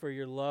 thank You for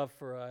Your love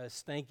for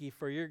us. Thank You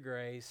for Your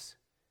grace.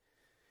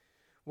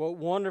 What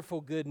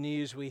wonderful good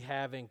news we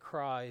have in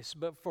Christ.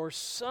 But for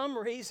some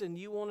reason,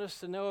 You want us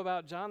to know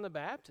about John the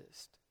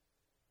Baptist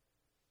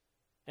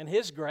and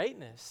his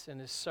greatness and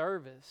his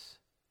service.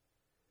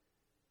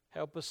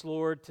 Help us,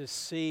 Lord, to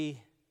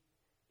see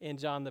in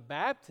John the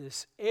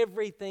Baptist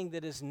everything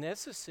that is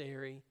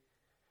necessary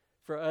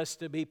for us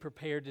to be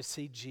prepared to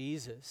see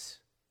Jesus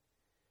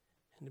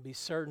and to be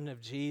certain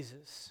of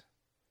Jesus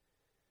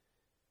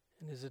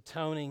and His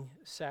atoning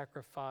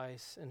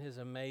sacrifice and His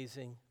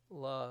amazing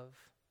love.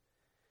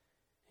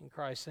 In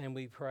Christ's name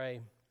we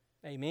pray.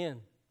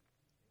 Amen.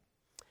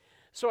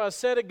 So I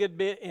said a good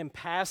bit in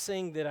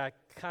passing that I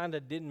kind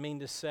of didn't mean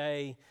to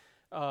say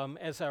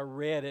as I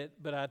read it,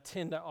 but I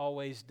tend to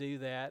always do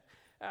that.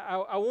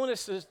 I want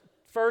us to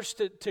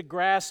first to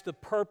grasp the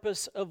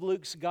purpose of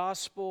Luke's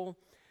gospel,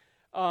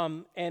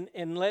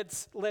 and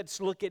let's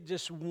look at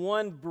just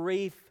one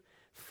brief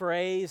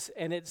phrase,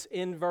 and it's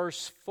in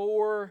verse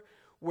 4,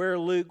 where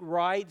Luke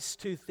writes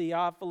to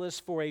Theophilus,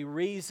 "For a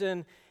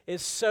reason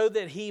is so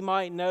that he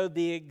might know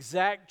the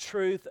exact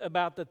truth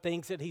about the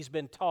things that he's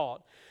been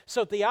taught."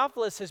 So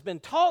Theophilus has been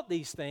taught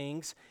these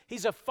things.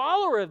 He's a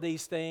follower of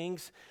these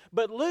things,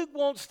 but Luke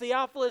wants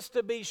Theophilus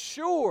to be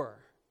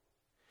sure.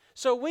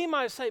 So we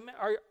might say,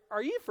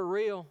 are you for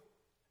real?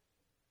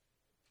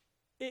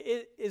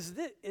 Is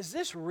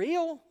this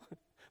real?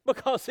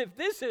 Because if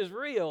this is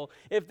real,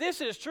 if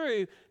this is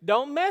true,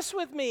 don't mess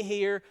with me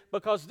here,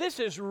 because this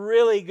is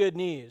really good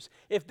news.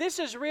 If this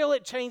is real,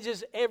 it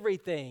changes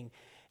everything.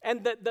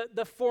 And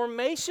the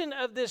formation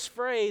of this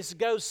phrase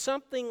goes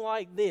something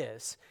like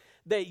this: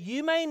 that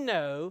you may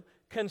know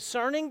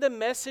concerning the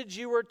message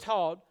you were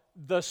taught,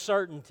 the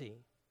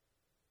certainty.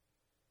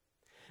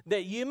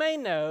 That you may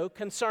know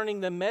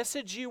concerning the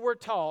message you were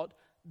taught,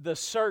 the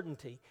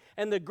certainty.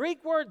 And the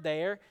Greek word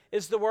there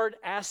is the word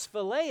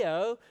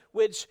asphaleo,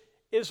 which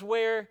is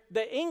where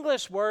the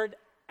English word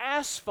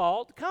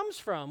asphalt comes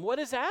from. What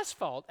is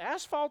asphalt?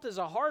 Asphalt is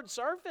a hard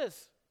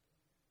surface.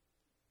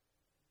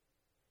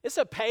 It's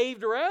a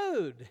paved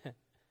road.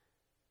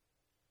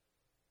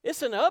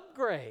 It's an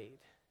upgrade.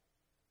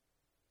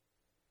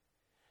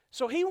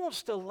 So he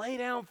wants to lay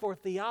down for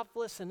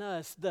Theophilus and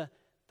us the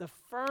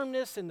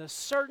firmness and the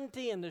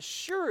certainty and the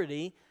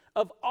surety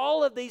of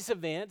all of these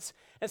events.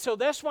 And so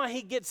that's why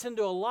he gets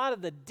into a lot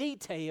of the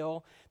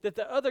detail that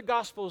the other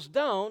Gospels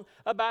don't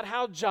about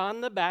how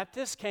John the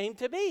Baptist came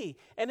to be.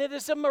 And it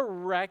is a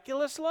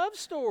miraculous love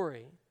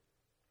story.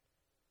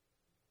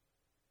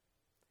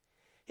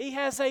 He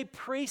has a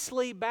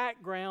priestly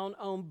background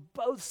on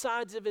both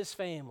sides of his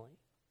family,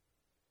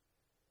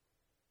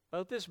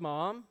 both his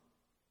mom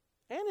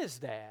and his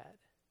dad.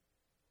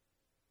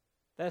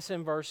 That's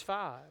in verse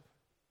 5.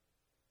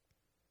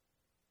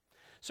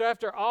 So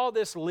after all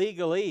this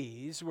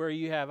legalese, where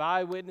you have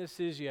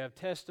eyewitnesses, you have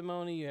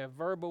testimony, you have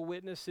verbal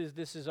witnesses,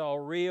 this is all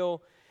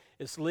real,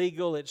 it's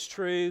legal, it's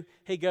true,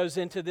 he goes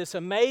into this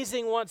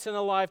amazing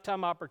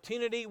once-in-a-lifetime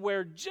opportunity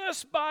where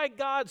just by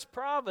God's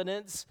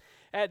providence,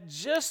 at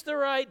just the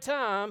right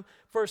time,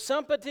 for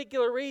some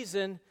particular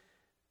reason,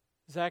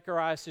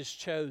 Zacharias is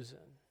chosen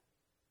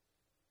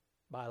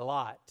by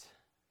Lot,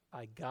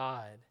 by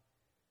God.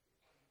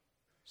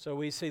 So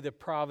we see the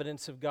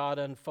providence of God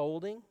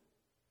unfolding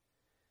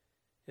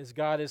as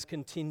God is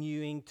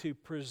continuing to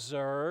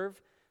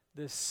preserve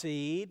the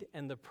seed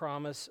and the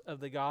promise of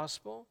the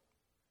gospel.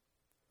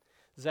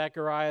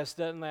 Zacharias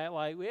doesn't act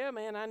like, yeah,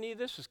 man, I knew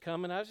this was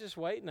coming. I was just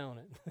waiting on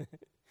it.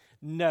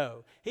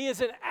 No. He is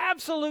in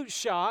absolute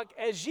shock,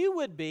 as you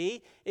would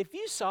be if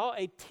you saw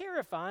a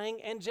terrifying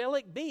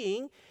angelic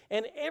being,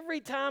 and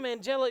every time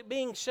angelic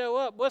beings show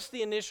up, what's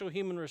the initial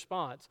human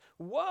response?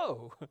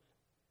 Whoa.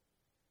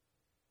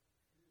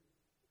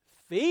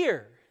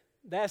 Fear.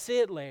 That's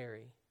it,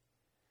 Larry.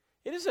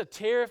 It is a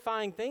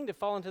terrifying thing to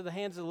fall into the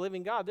hands of the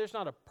living God. There's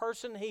not a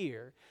person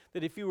here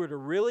that if you were to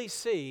really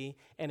see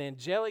an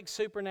angelic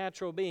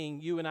supernatural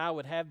being, you and I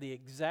would have the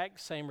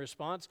exact same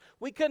response.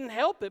 We couldn't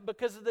help it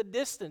because of the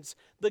distance,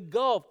 the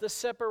gulf, the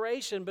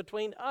separation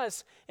between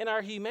us and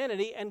our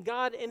humanity and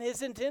God in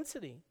His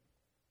intensity.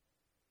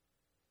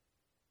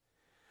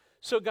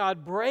 So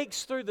God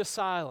breaks through the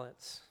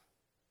silence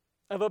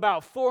of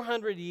about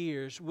 400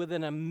 years with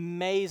an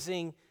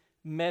amazing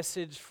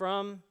message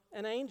from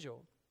an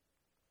angel.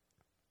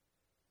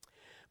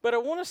 But I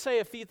want to say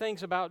a few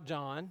things about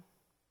John,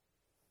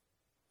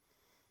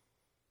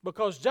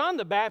 because John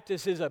the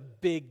Baptist is a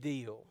big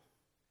deal.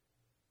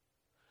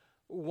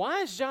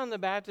 Why is John the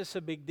Baptist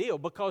a big deal?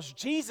 Because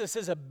Jesus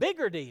is a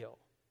bigger deal.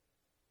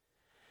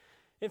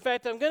 In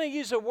fact, I'm going to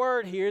use a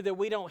word here that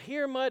we don't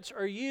hear much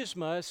or use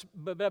much,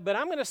 but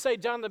I'm going to say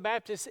John the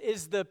Baptist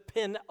is the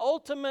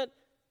penultimate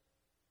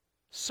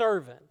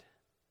servant.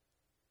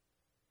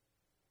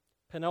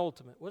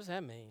 Penultimate. What does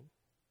that mean?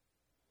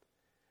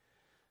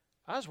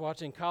 I was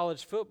watching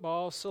college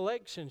football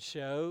selection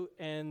show,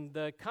 and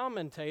the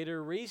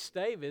commentator, Reese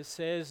Davis,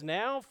 says,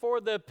 now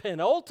for the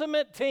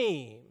penultimate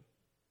team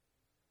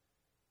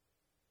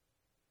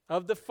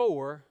of the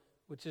 4,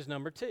 which is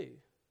number 2.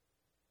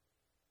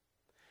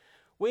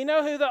 We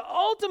know who the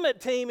ultimate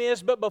team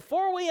is, but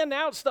before we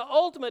announce the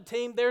ultimate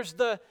team, there's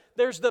the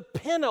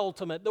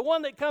penultimate, the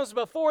one that comes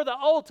before the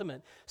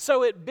ultimate.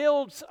 So it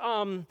builds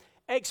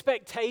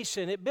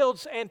expectation. It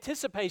builds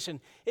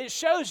anticipation. It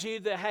shows you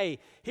that, hey,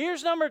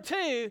 here's number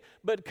 2,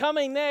 but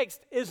coming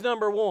next is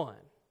number 1.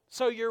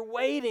 So you're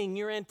waiting,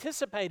 you're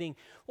anticipating.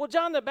 Well,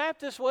 John the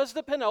Baptist was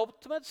the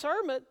penultimate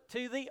servant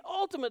to the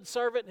ultimate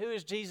servant, who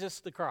is Jesus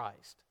the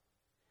Christ.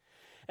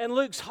 And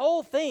Luke's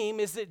whole theme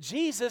is that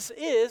Jesus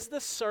is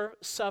the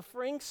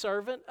suffering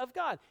servant of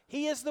God.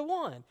 He is the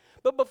one.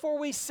 But before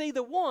we see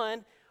the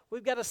one,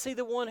 we've got to see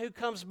the one who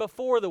comes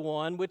before the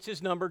one, which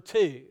is number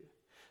 2.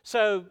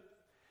 So,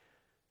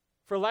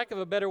 for lack of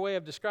a better way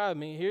of describing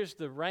me, here's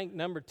the rank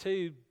number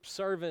 2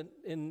 servant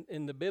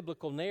in the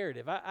biblical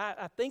narrative.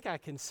 I think I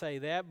can say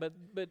that, but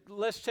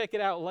let's check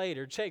it out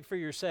later. Check for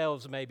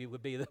yourselves, maybe,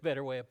 would be the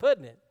better way of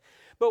putting it.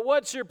 But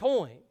what's your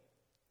point?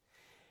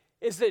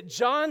 Is that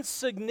John's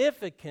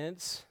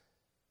significance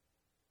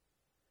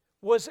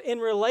was in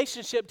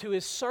relationship to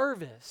his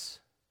service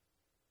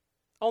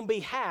on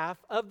behalf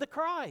of the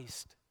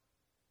Christ.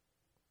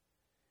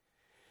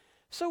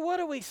 So what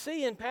do we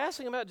see in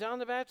passing about John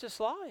the Baptist's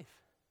life?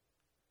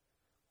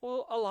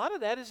 Well, a lot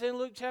of that is in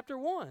Luke chapter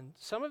 1.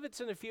 Some of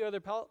it's in a few other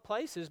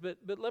places, but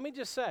let me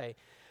just say,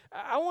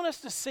 I want us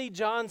to see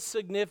John's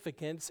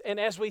significance, and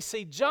as we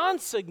see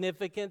John's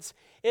significance,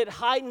 it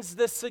heightens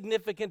the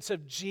significance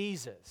of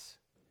Jesus.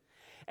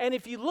 And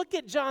if you look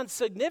at John's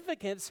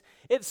significance,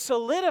 it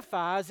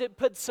solidifies, it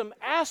puts some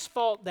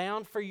asphalt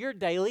down for your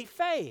daily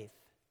faith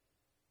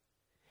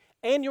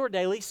and your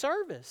daily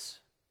service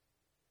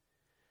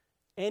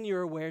and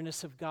your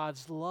awareness of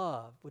God's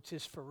love, which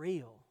is for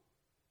real.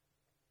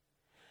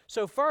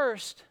 So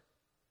first,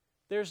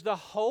 there's the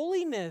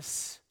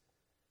holiness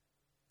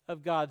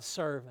of God's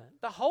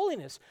servant. The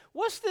holiness.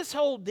 What's this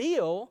whole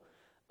deal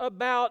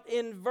about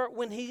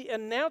when he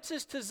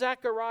announces to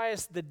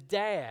Zacharias, the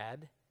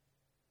dad?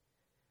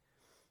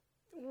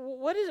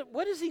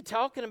 What is he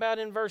talking about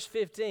in verse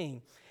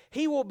 15?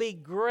 He will be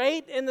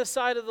great in the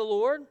sight of the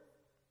Lord,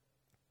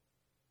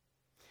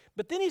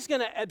 but then he's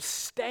going to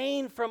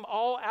abstain from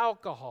all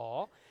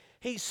alcohol.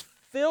 He's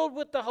filled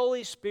with the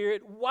Holy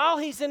Spirit while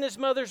he's in his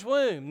mother's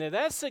womb. Now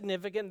that's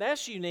significant,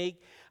 that's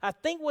unique. I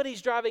think what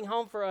he's driving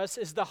home for us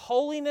is the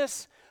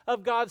holiness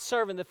of God's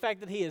servant, the fact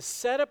that he is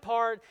set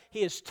apart,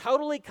 he is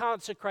totally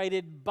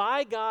consecrated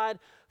by God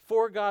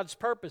for God's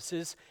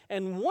purposes.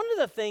 And one of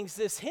the things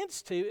this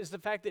hints to is the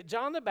fact that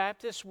John the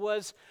Baptist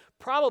was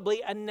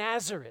probably a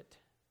Nazarite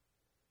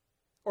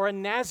or a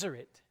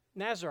Nazarite.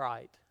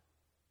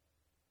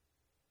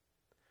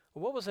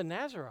 What was a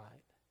Nazarite?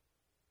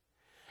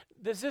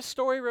 Does this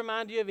story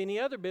remind you of any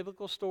other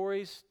biblical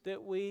stories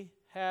that we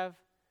have?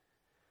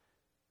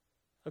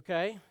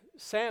 Okay,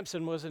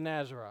 Samson was a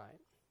Nazarite.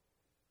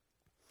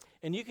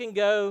 And you can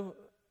go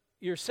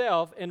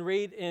yourself and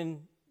read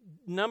in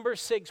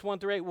Numbers 6,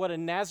 1-8, what a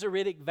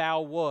Nazaritic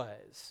vow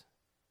was.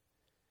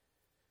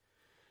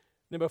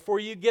 Now, before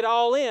you get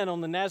all in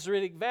on the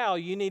Nazaritic vow,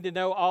 you need to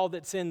know all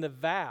that's in the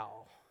vow.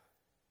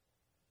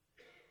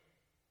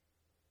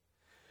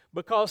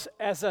 Because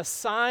as a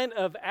sign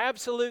of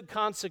absolute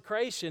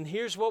consecration,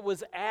 here's what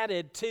was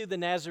added to the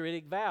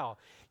Nazaritic vow.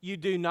 You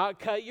do not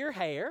cut your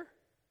hair.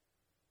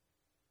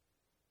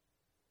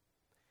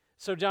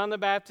 So John the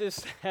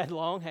Baptist had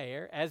long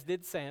hair, as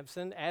did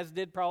Samson, as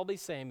did probably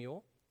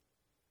Samuel.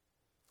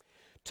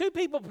 Two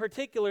people in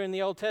particular in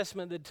the Old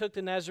Testament that took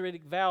the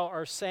Nazaritic vow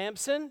are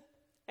Samson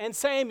and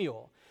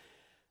Samuel.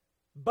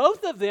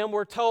 Both of them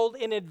were told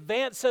in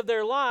advance of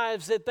their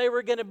lives that they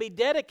were going to be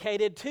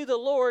dedicated to the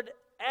Lord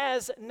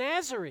as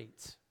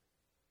Nazarenes.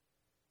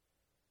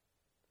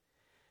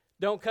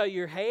 Don't cut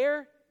your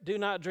hair. Do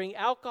not drink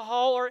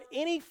alcohol or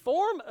any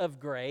form of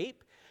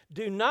grape.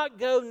 Do not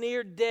go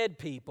near dead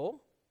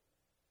people.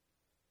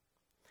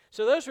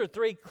 So those were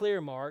three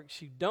clear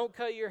marks. You don't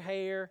cut your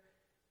hair,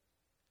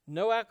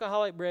 no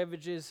alcoholic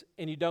beverages,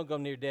 and you don't go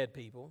near dead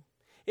people.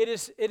 It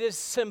is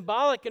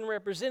symbolic and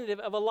representative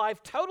of a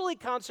life totally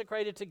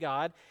consecrated to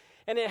God,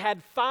 and it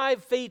had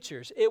 5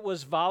 features. It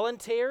was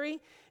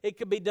voluntary. It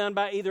could be done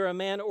by either a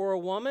man or a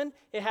woman.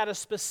 It had a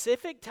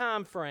specific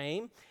time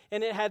frame,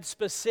 and it had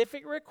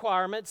specific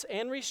requirements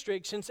and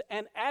restrictions,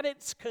 and at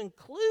its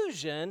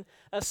conclusion,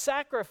 a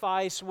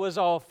sacrifice was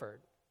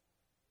offered.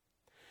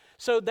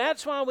 So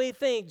that's why we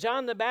think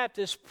John the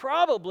Baptist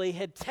probably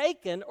had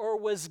taken or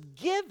was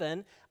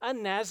given a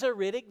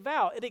Nazaritic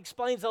vow. It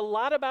explains a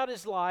lot about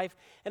his life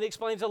and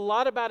explains a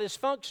lot about his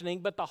functioning,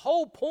 but the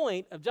whole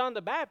point of John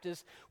the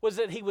Baptist was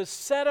that he was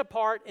set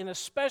apart in a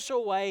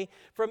special way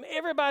from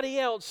everybody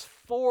else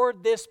for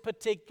this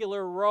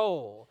particular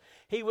role.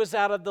 He was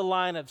out of the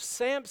line of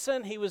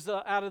Samson. He was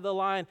out of the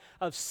line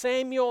of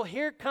Samuel.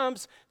 Here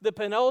comes the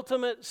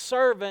penultimate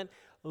servant.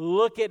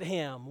 Look at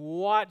him.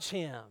 Watch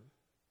him.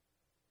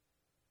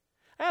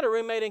 I had a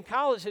roommate in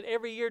college that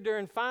every year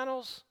during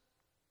finals,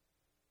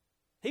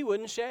 he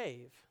wouldn't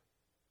shave.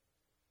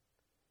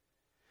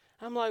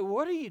 I'm like,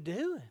 what are you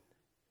doing?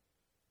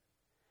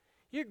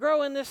 You're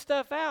growing this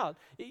stuff out.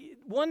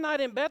 One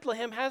night in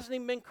Bethlehem hasn't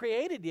even been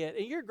created yet,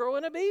 and you're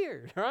growing a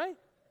beard, right?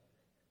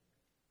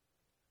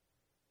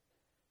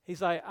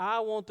 He's like,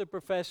 I want the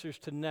professors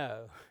to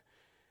know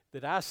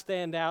that I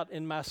stand out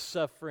in my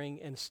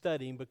suffering and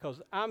studying because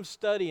I'm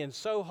studying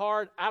so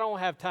hard, I don't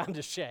have time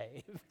to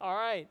shave, all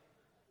right?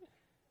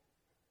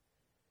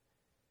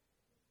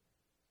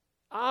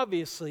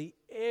 Obviously,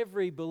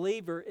 every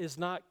believer is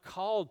not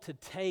called to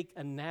take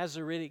a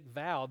Nazaritic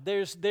vow.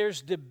 There's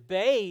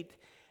debate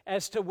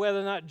as to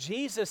whether or not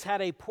Jesus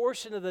had a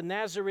portion of the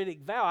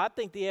Nazaritic vow. I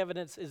think the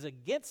evidence is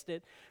against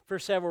it for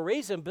several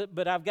reasons,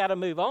 but I've got to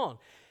move on.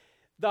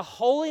 The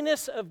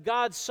holiness of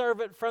God's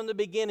servant from the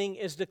beginning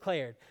is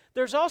declared.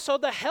 There's also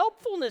the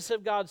helpfulness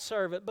of God's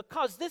servant,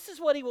 because this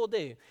is what he will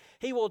do.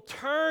 He will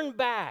turn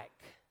back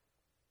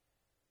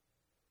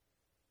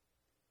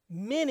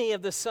many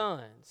of the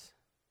sons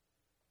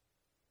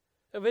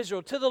of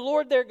Israel to the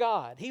Lord their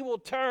God. He will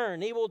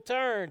turn.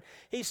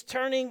 He's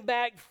turning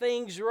back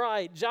things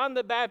right. John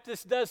the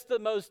Baptist does the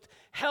most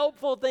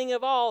helpful thing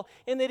of all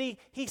in that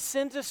he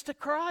sends us to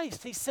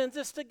Christ. He sends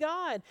us to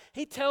God.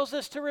 He tells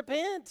us to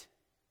repent.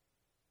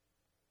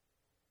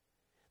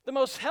 The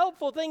most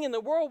helpful thing in the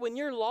world when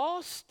you're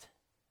lost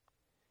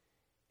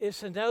is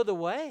to know the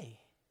way.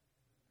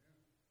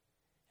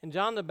 And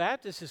John the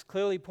Baptist is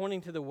clearly pointing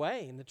to the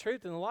way and the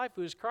truth and the life,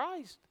 who is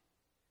Christ.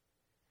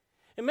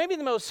 And maybe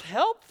the most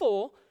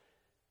helpful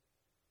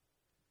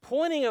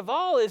pointing of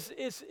all is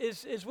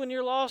when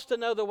you're lost, to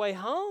know the way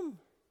home.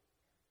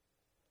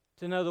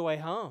 To know the way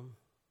home.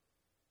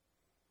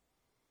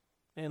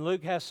 And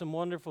Luke has some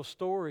wonderful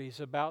stories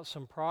about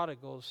some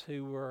prodigals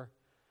who were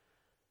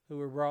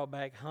brought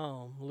back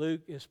home.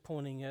 Luke is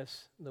pointing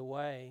us the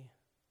way.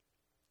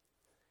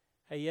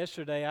 Hey,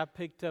 yesterday I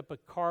picked up a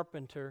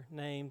carpenter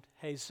named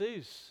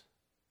Jesus.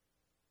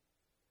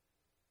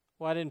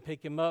 Well, I didn't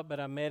pick him up, but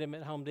I met him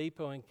at Home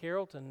Depot in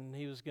Carrollton, and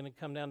he was going to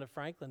come down to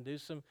Franklin, do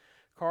some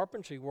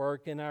carpentry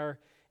work in our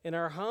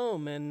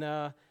home. And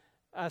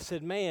I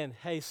said, man,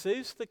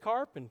 Jesus the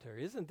carpenter,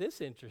 isn't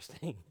this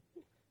interesting?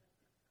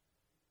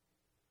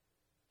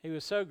 He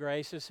was so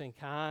gracious and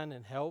kind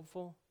and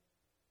helpful.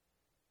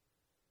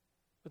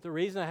 But the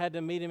reason I had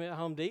to meet him at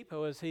Home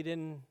Depot is he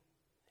didn't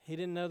he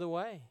didn't know the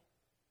way.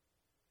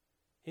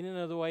 He didn't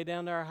know the way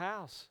down to our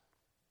house.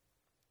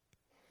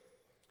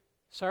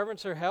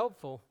 Servants are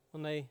helpful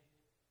when they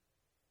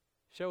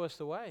show us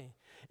the way.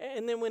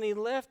 And then when he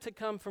left to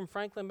come from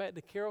Franklin back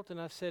to Carrollton,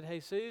 I said, "Hey,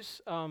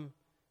 Jesus, do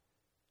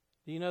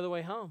you know the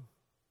way home?"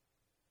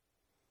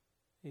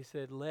 He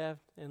said,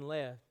 "Left and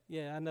left."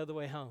 Yeah, I know the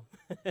way home.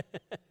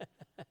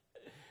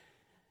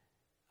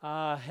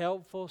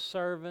 Helpful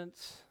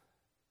servants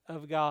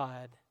of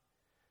God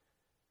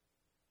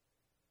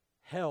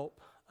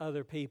help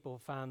other people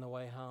find the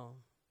way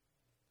home.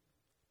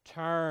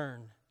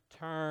 Turn.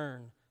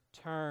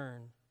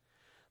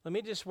 Let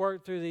me just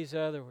work through these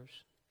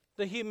others.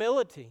 The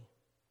humility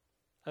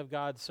of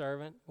God's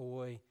servant.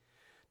 Boy,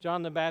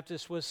 John the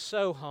Baptist was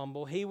so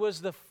humble. He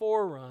was the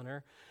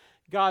forerunner.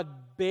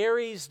 God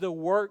buries the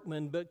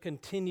workman but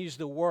continues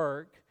the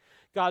work.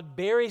 God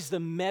buries the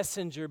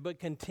messenger but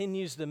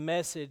continues the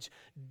message.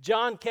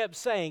 John kept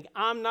saying,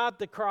 "I'm not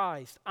the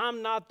Christ.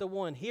 I'm not the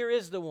one. Here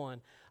is the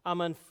one.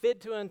 I'm unfit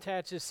to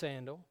unattach his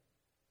sandal.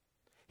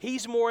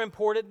 He's more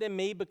important than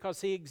me because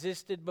he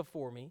existed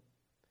before me.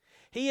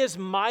 He is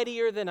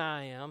mightier than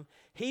I am.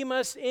 He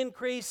must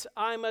increase,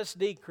 I must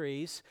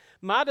decrease.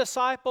 My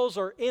disciples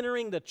are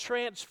entering the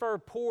transfer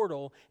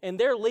portal and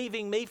they're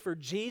leaving me for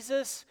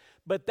Jesus,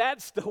 but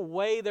that's the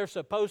way they're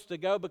supposed to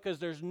go because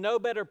there's no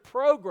better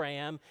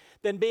program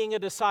than being a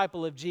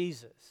disciple of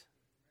Jesus."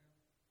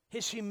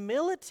 His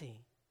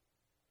humility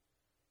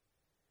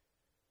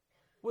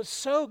was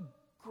so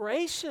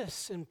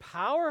gracious and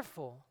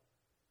powerful.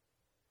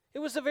 It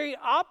was the very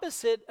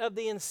opposite of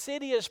the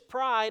insidious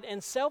pride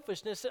and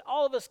selfishness that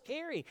all of us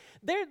carry.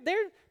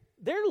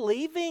 They're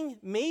leaving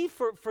me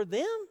for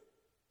them?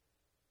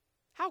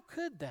 How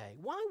could they?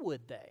 Why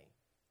would they?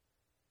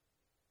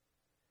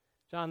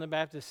 John the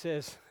Baptist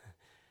says,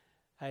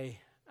 "Hey,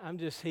 I'm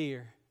just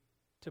here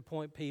to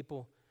point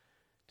people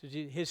to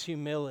his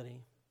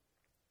humility,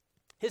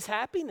 his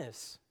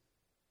happiness."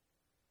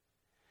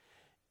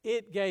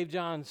 It gave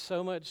John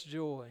so much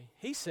joy.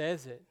 He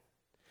says it.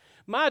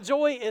 "My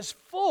joy is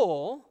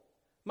full.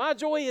 My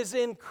joy is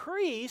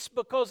increased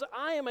because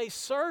I am a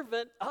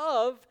servant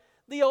of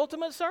the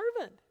ultimate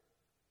servant."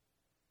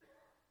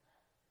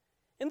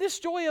 And this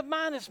joy of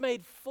mine is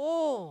made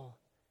full.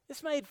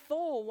 It's made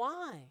full.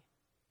 Why?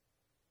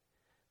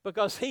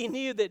 Because he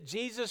knew that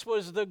Jesus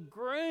was the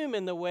groom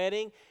in the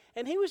wedding,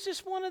 and he was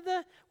just one of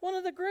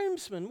the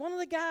groomsmen, one of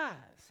the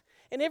guys.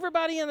 And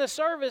everybody in the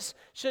service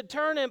should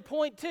turn and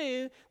point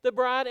to the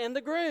bride and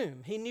the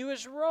groom. He knew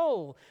his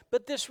role,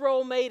 but this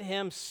role made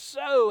him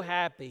so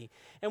happy.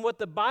 And what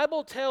the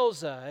Bible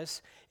tells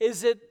us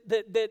is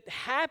that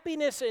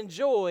happiness and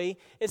joy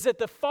is at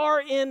the far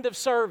end of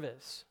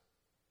service.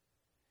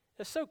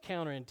 That's so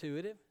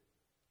counterintuitive.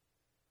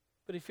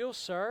 But if you'll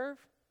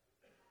serve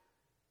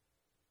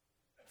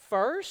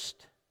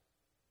first,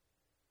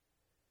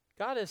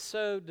 God has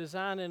so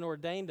designed and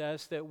ordained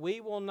us that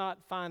we will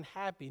not find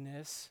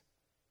happiness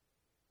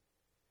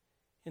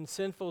in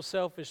sinful,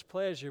 selfish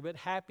pleasure, but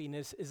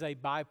happiness is a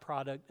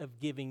byproduct of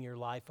giving your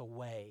life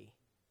away.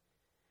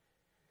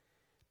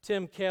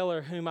 Tim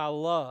Keller, whom I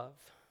love,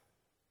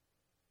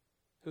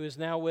 who is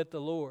now with the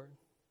Lord,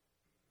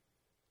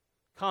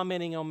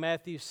 commenting on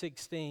Matthew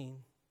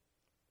 16,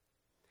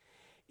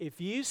 "If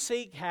you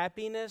seek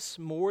happiness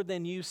more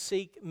than you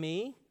seek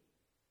me,"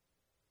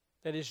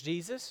 that is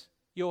Jesus,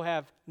 "you'll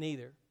have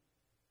neither.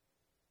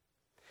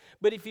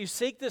 But if you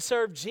seek to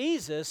serve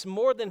Jesus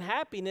more than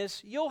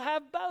happiness, you'll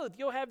have both.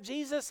 You'll have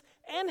Jesus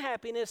and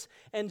happiness."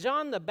 And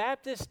John the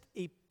Baptist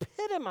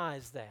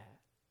epitomized that.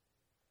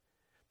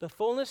 The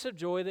fullness of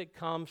joy that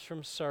comes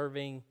from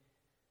serving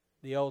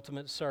the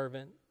ultimate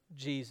servant,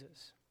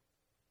 Jesus.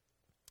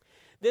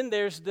 Then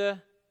there's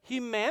the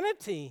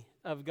humanity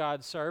of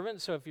God's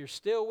servant. So if you're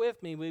still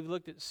with me, we've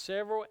looked at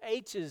several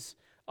H's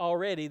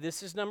already.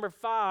 This is number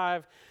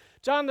 5.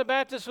 John the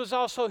Baptist was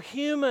also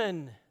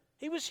human.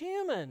 He was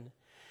human.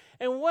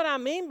 And what I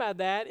mean by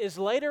that is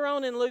later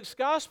on in Luke's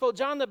gospel,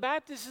 John the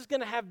Baptist is going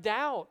to have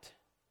doubt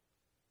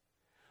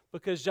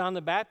because John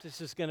the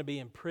Baptist is going to be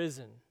in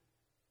prison.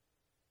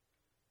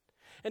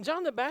 And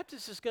John the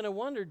Baptist is going to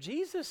wonder,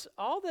 "Jesus,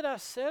 all that I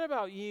said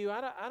about you,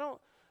 I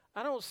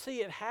don't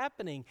see it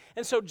happening."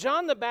 And so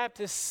John the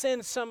Baptist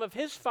sends some of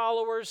his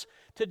followers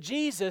to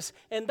Jesus,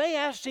 and they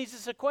ask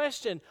Jesus a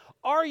question: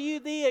 "Are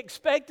you the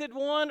expected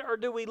one, or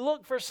do we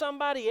look for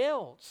somebody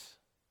else?"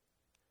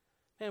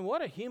 Man,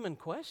 what a human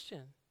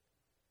question.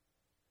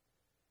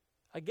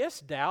 I guess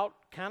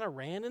doubt kind of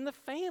ran in the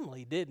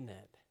family, didn't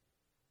it?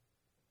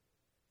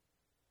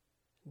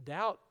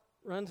 Doubt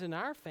runs in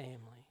our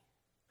family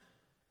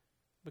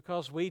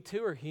because we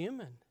too are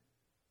human.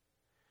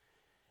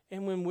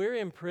 And when we're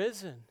in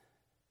prison,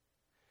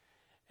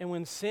 and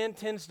when sin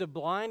tends to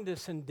blind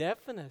us and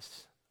deafen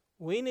us,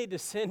 we need to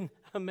send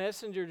a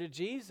messenger to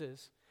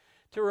Jesus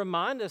to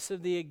remind us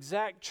of the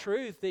exact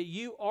truth that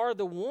you are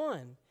the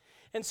one.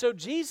 And so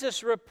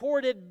Jesus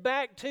reported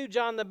back to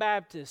John the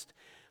Baptist,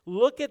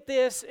 Look at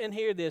this and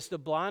hear this. The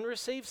blind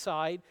receive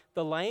sight,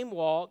 the lame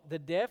walk, the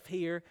deaf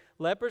hear,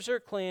 lepers are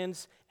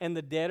cleansed, and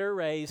the dead are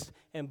raised,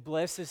 and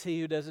blessed is he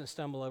who doesn't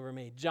stumble over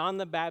me. John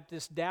the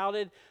Baptist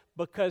doubted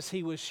because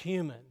he was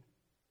human,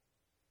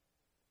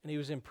 and he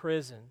was in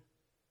prison.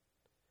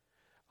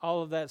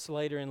 All of that's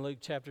later in Luke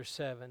chapter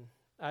 7.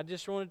 I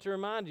just wanted to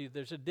remind you,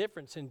 there's a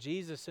difference in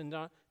Jesus and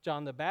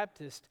John the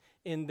Baptist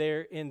in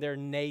their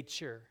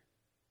nature.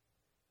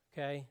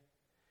 Okay?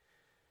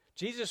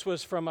 Jesus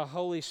was from a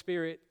Holy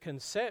Spirit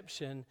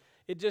conception.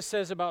 It just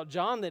says about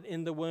John that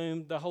in the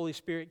womb the Holy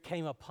Spirit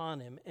came upon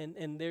him.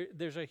 And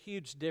there's a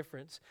huge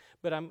difference.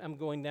 But I'm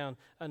going down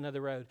another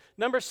road.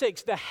 Number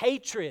 6, the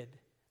hatred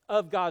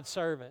of God's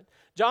servant.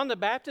 John the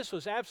Baptist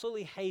was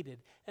absolutely hated.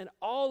 And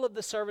all of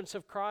the servants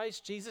of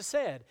Christ, Jesus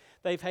said,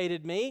 they've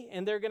hated me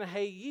and they're going to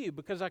hate you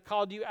because I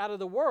called you out of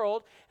the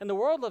world, and the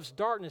world loves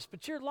darkness,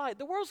 but you're light.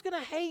 The world's going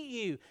to hate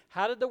you.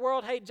 How did the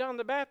world hate John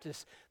the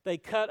Baptist? They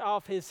cut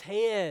off his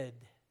head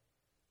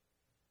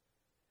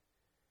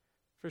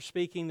for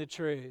speaking the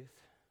truth.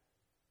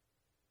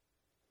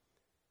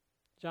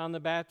 John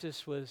the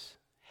Baptist was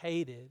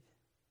hated.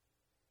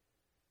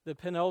 The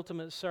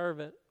penultimate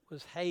servant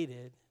was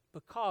hated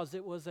because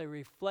it was a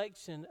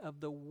reflection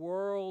of the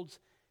world's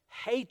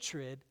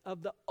hatred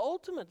of the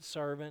ultimate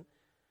servant,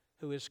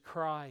 who is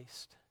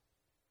Christ.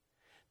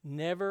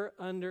 Never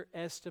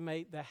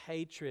underestimate the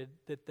hatred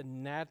that the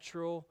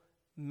natural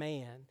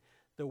man,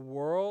 the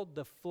world,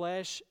 the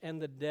flesh,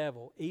 and the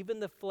devil, even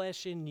the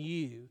flesh in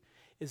you,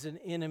 is an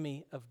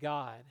enemy of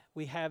God.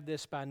 We have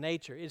this by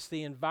nature. It's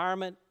the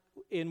environment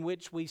in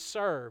which we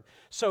serve.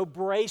 So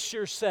brace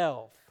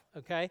yourself,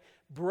 okay?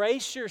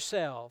 Brace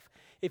yourself.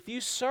 If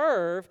you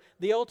serve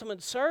the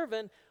ultimate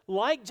servant,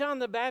 like John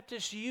the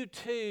Baptist, you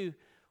too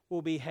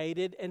will be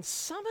hated. And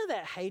some of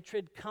that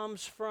hatred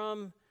comes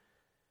from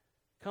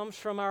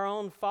our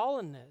own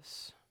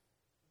fallenness.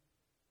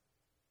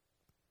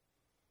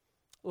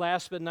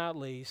 Last but not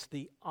least,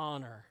 the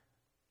honor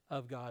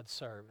of God's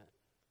servant.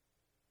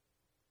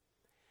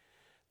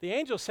 The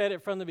angel said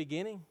it from the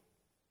beginning.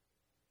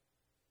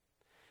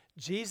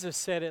 Jesus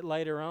said it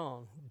later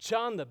on.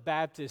 John the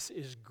Baptist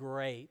is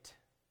great.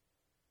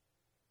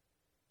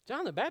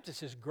 John the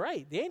Baptist is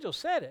great. The angel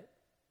said it.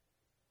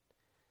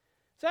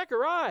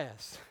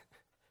 Zacharias,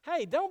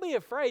 hey, don't be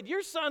afraid.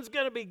 Your son's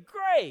going to be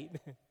great.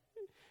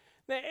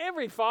 Now,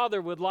 every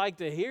father would like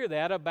to hear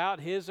that about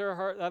his or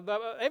her,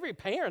 about every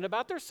parent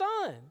about their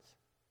sons.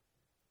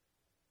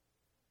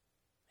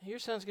 Your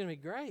son's going to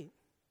be great.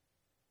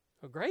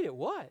 Well, great at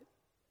what?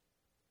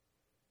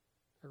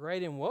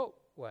 Great in what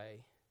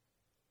way?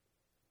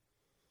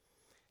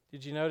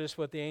 Did you notice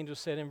what the angel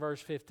said in verse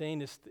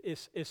 15?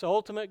 It's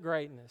ultimate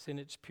greatness in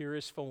its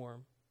purest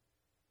form.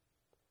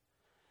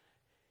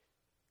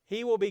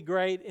 He will be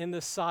great in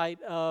the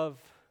sight of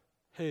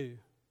who?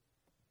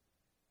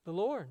 The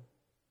Lord.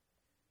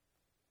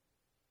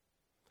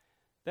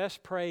 That's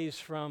praise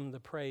from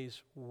the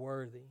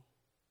praiseworthy.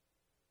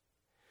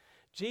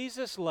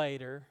 Jesus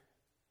later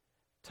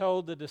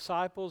told the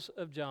disciples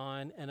of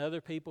John and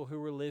other people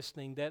who were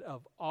listening that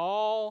of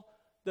all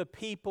the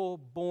people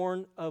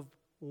born of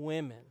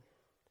women,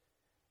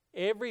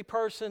 every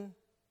person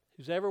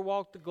who's ever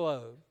walked the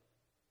globe,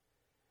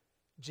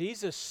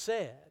 Jesus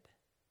said,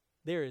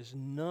 there is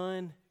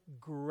none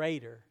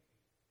greater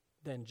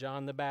than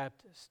John the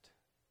Baptist.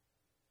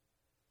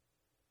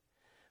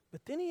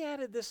 But then he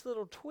added this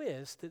little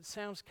twist that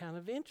sounds kind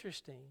of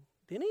interesting.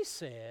 Then he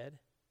said,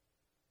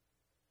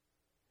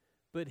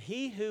 but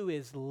he who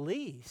is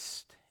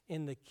least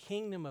in the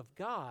kingdom of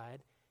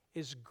God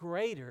is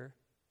greater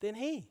than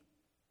he.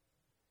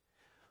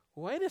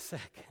 Wait a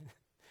second.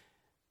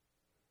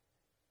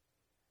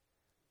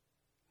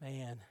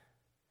 Man,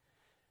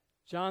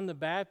 John the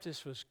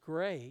Baptist was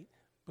great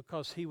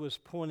because he was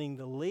pointing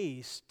the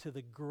least to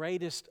the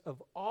greatest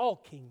of all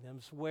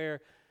kingdoms,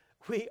 where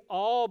we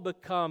all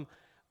become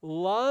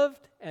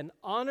loved and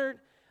honored.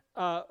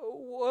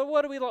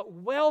 What do we love?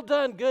 Well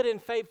done, good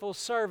and faithful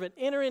servant.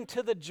 Enter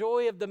into the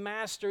joy of the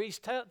master. He's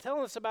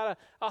telling us about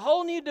a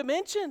whole new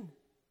dimension.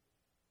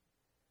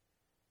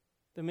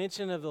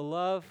 Dimension of the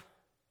love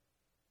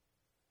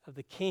of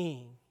the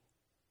King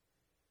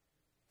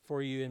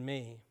for you and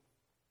me.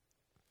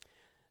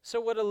 So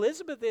what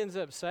Elizabeth ends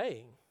up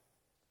saying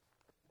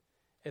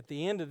at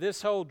the end of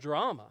this whole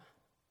drama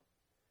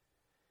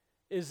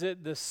is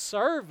that the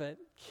servant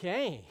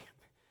came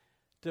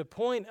to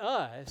point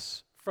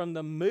us from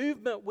the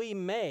movement we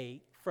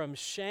make from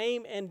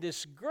shame and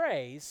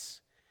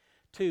disgrace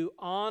to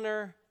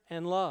honor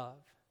and love.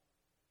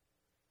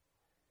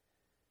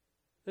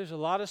 There's a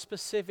lot of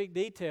specific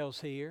details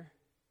here.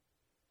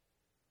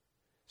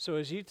 So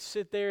as you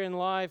sit there in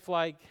life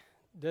like,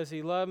 does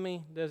he love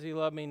me? Does he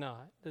love me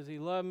not? Does he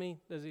love me?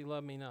 Does he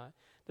love me not?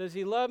 Does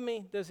he love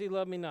me? Does he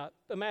love me not?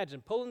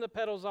 Imagine pulling the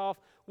petals off,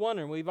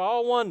 wondering. We've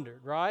all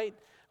wondered, right?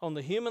 On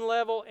the human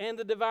level and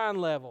the divine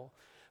level.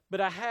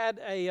 But I had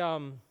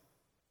a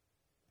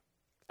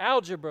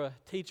algebra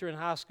teacher in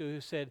high school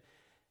who said,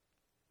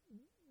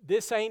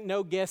 this ain't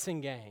no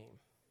guessing game.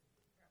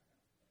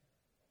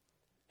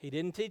 He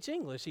didn't teach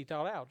English, he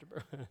taught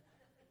algebra.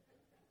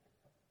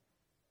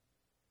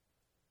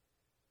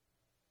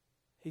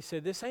 He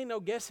said, this ain't no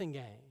guessing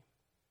game.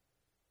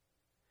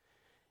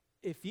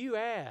 If you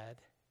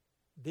add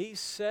these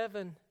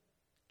 7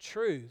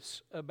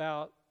 truths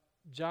about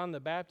John the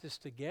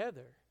Baptist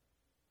together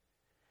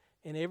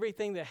and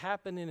everything that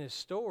happened in his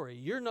story,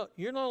 you're no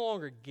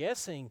longer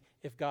guessing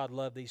if God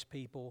loved these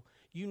people.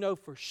 You know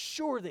for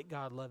sure that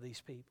God loved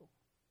these people,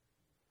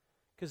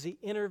 because he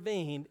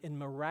intervened in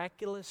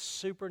miraculous,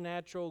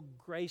 supernatural,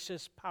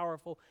 gracious,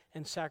 powerful,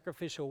 and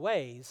sacrificial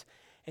ways.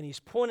 And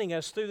he's pointing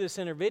us through this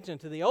intervention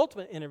to the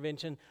ultimate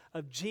intervention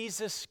of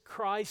Jesus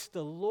Christ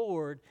the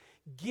Lord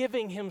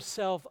giving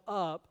himself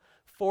up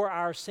for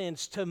our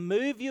sins, to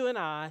move you and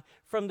I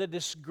from the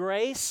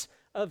disgrace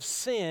of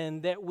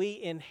sin that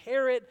we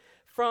inherit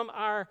from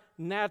our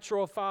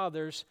natural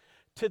fathers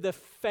to the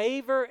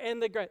favor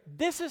and the grace.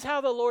 This is how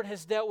the Lord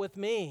has dealt with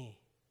me.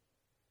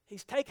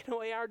 He's taken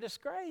away our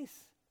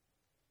disgrace,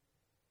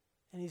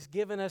 and he's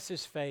given us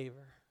his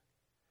favor.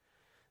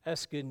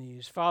 That's good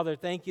news. Father,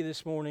 thank you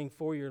this morning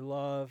for your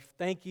love.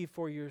 Thank you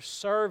for your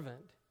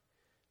servant,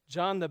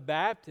 John the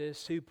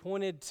Baptist, who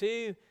pointed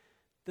to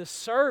the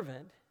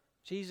servant,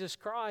 Jesus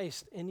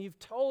Christ. And you've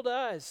told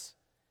us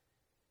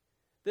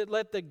that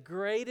let the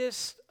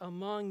greatest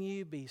among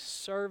you be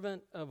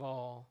servant of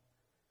all.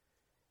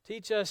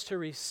 Teach us to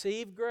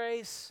receive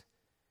grace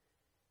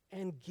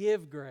and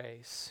give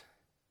grace,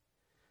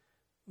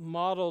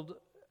 modeled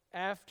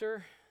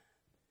after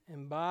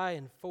and by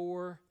and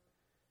for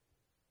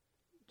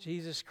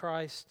Jesus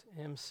Christ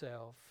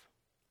himself.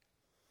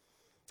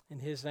 In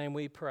his name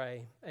we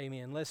pray.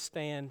 Amen. Let's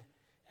stand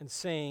and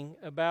sing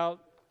about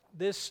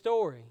this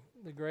story,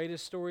 the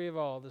greatest story of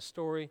all, the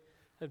story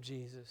of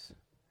Jesus.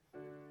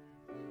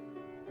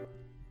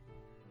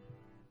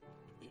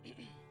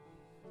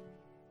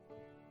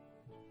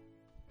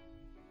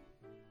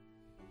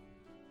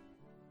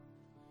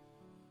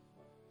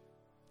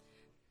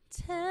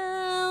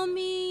 Tell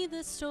me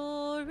the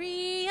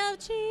story of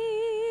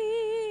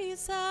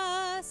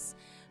Jesus.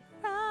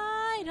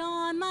 Write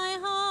on my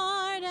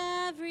heart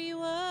every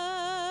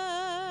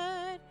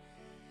word.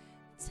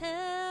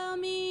 Tell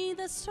me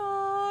the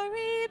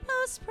story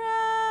most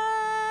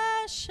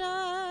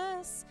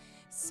precious,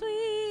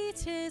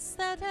 sweetest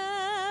that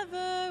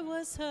ever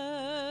was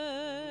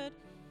heard.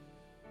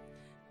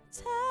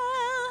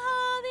 Tell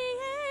how the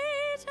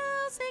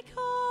angels in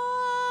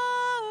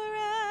chorus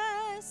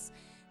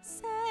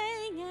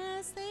sang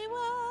as they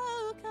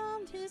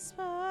welcomed his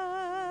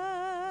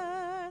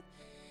birth.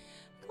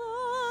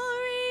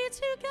 Glory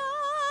to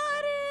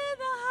God in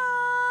the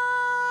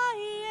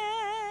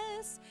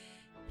highest,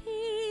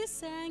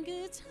 peace and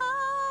good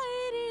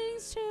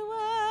tidings to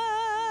earth.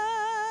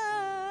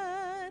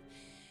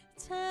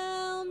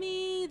 Tell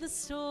me the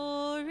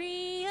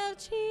story of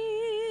Jesus.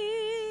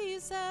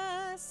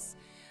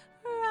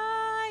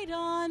 Write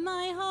on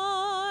my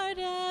heart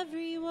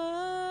every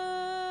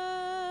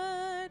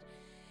word.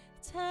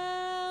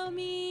 Tell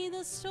me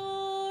the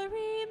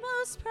story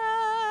most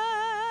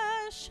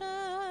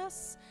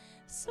precious,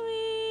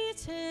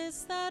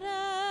 sweetest that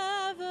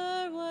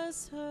ever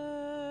was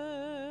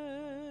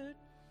heard.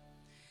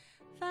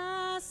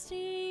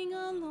 Fasting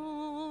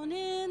alone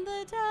in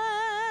the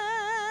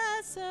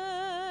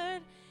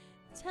desert,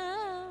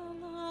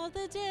 tell of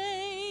the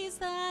days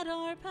that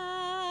are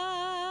past,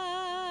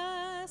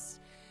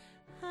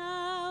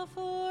 how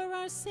for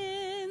our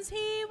sins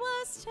he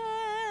was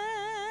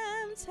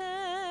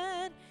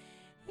tempted,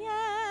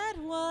 yet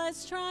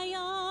was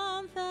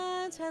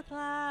triumphant at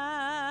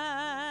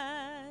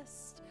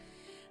last.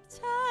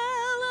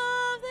 Tell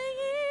of the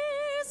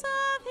years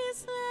of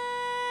his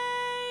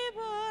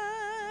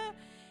labor,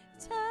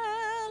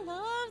 tell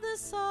of the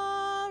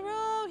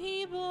sorrow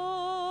he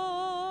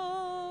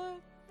bore.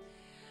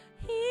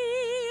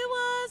 He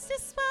was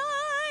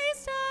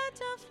despised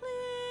and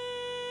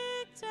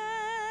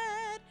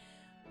afflicted,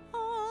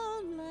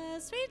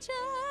 homeless,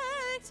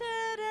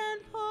 rejected,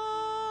 and poor.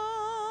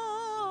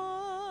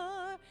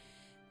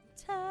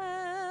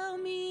 Tell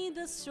me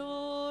the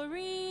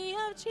story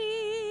of Jesus.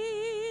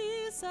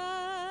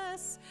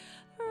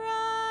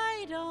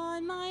 Write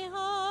on my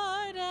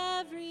heart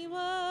every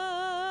word.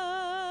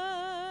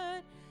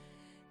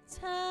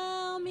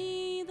 Tell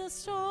me the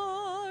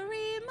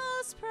story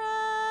most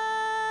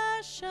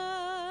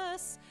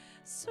precious,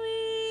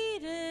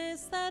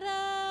 sweetest that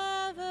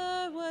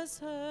ever was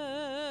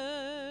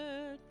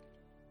heard.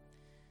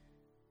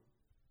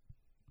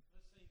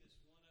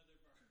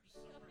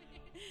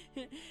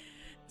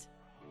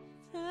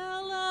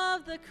 Tell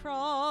of the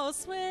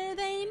cross where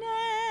they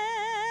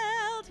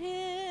nailed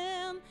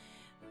him,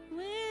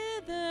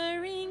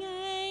 withering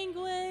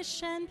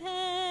anguish and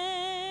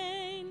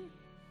pain.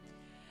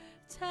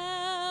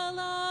 Tell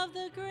of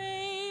the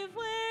grave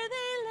where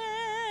they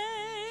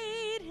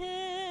laid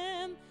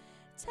him,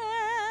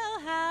 tell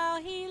how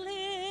he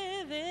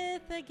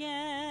liveth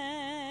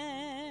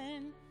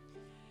again.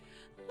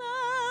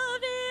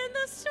 Love in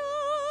the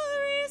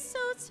story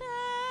so tender,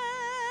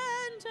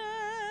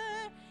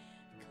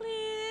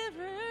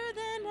 clearer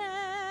than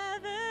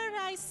ever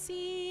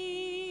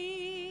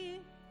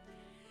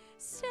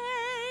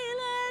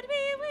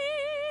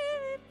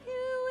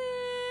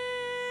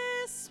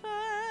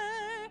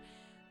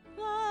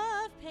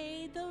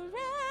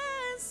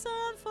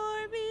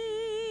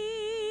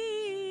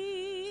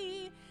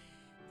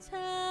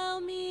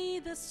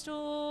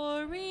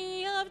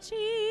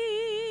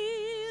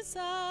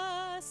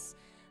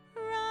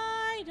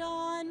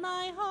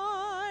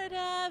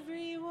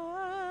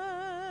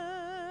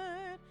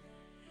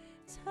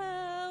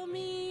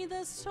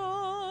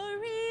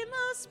story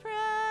most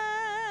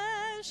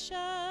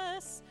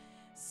precious,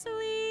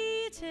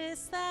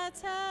 sweetest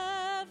that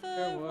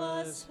ever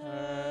was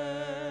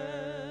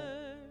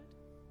heard.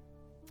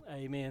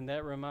 Amen.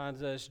 That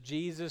reminds us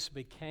Jesus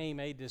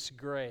became a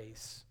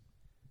disgrace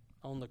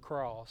on the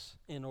cross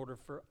in order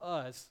for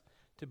us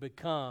to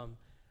become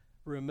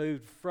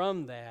removed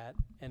from that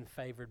and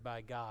favored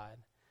by God.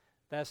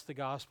 That's the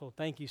gospel.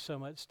 Thank you so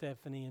much,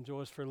 Stephanie and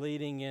Joyce, for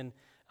leading in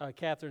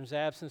Catherine's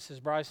absence. As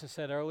Bryson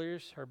said earlier,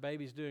 her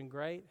baby's doing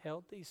great,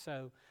 healthy,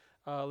 so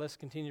let's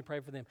continue to pray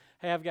for them.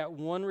 Hey, I've got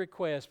one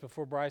request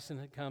before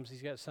Bryson comes.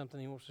 He's got something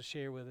he wants to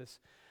share with us.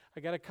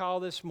 I got a call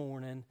this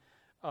morning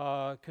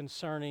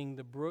concerning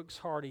the Brooks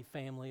Hardy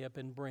family up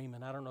in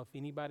Bremen. I don't know if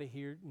anybody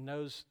here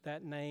knows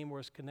that name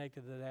or is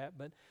connected to that,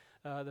 but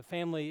the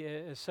family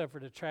has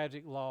suffered a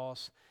tragic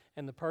loss,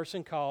 and the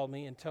person called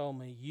me and told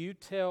me, you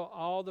tell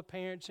all the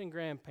parents and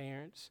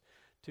grandparents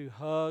to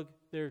hug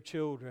their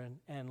children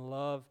and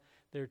love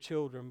their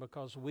children,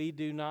 because we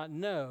do not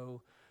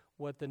know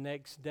what the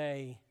next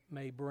day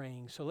may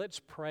bring. So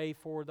let's pray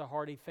for the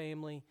Hardy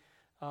family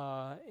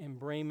in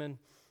Bremen.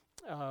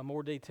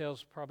 More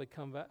details probably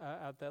come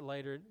out that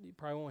later. You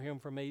probably won't hear them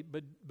from me,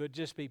 but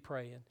just be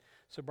praying.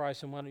 So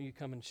Bryson, why don't you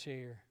come and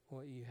share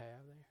what you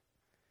have there?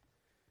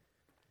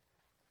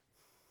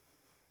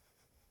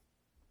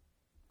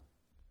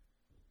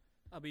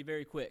 I'll be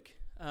very quick.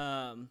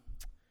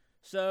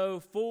 So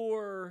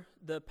for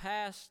the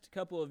past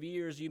couple of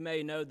years, you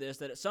may know this,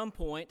 that at some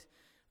point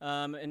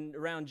in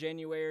around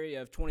January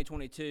of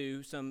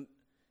 2022, some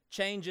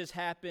changes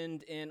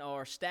happened in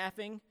our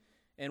staffing,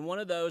 and one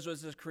of those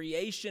was the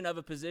creation of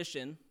a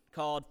position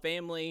called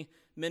Family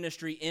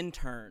Ministry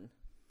Intern.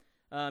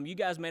 You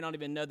guys may not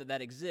even know that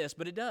that exists,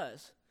 but it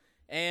does.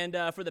 And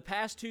for the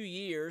past 2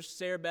 years,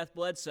 Sarah Beth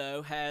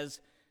Bledsoe has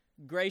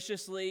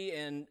graciously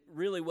and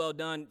really well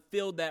done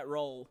filled that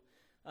role.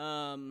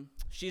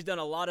 She's done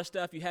a lot of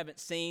stuff you haven't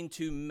seen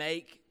to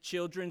make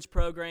children's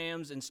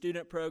programs and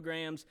student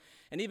programs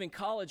and even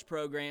college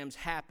programs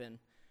happen.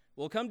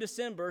 Well, come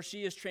December,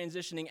 she is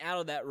transitioning out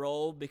of that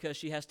role because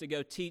she has to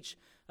go teach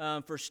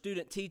for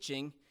student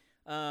teaching.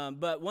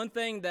 But one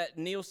thing that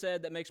Neil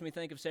said that makes me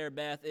think of Sarah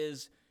Beth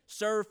is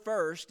serve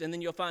first and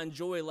then you'll find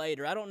joy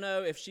later. I don't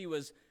know if she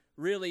was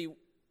really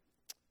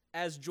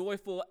as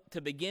joyful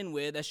to begin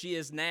with as she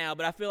is now,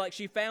 but I feel like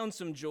she found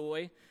some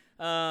joy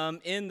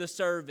in the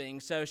serving.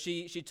 So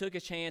she took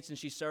a chance and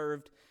she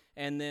served,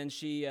 and then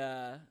she,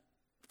 I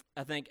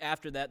think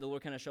after that, the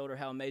Lord kind of showed her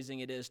how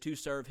amazing it is to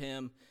serve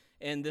Him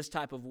in this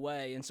type of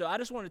way. And so I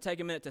just want to take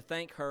a minute to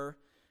thank her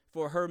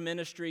for her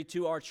ministry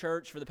to our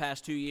church for the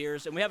past 2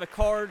 years. And we have a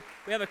card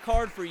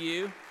for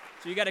you,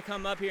 so you got to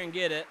come up here and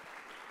get it.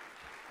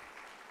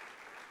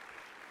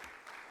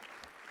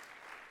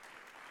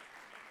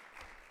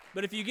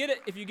 But if you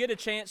get a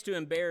chance to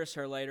embarrass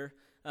her later,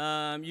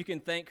 you can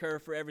thank her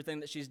for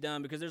everything that she's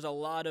done, because there's a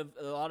lot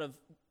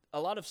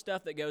of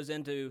stuff that goes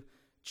into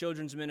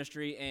children's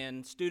ministry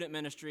and student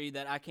ministry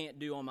that I can't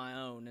do on my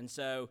own. And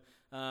so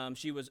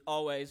she was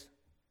always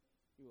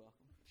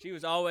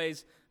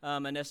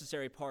a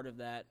necessary part of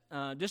that.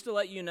 Just to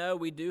let you know,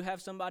 we do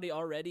have somebody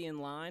already in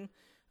line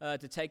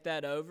to take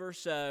that over.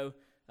 So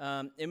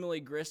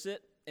Emily Grissett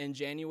in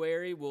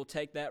January will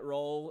take that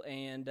role,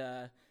 and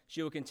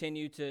she will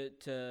continue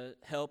to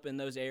help in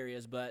those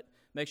areas. But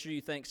make sure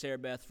you thank Sarah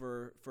Beth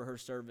for her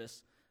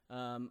service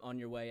on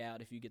your way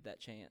out if you get that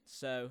chance.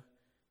 So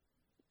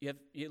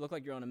you look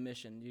like you're on a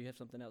mission. Do you have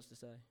something else to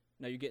say?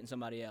 No, you're getting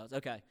somebody else.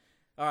 Okay.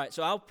 All right,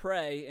 so I'll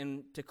pray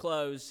and to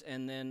close,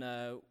 and then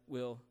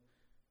we'll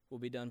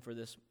be done for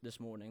this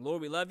morning.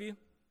 Lord, we love you.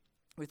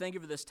 We thank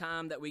you for this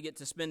time that we get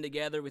to spend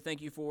together. We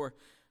thank you for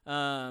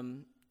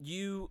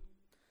you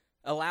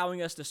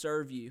allowing us to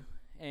serve you.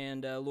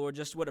 And, Lord,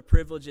 just what a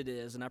privilege it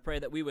is. And I pray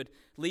that we would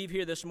leave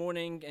here this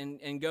morning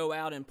and go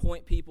out and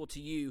point people to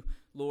you,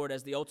 Lord,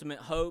 as the ultimate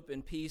hope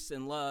and peace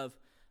and love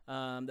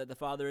that the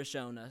Father has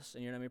shown us.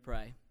 In your name we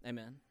pray.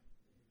 Amen.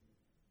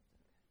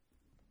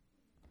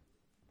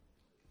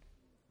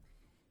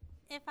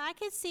 If I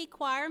could see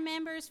choir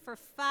members for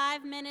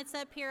 5 minutes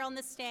up here on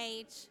the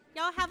stage.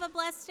 Y'all have a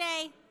blessed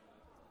day.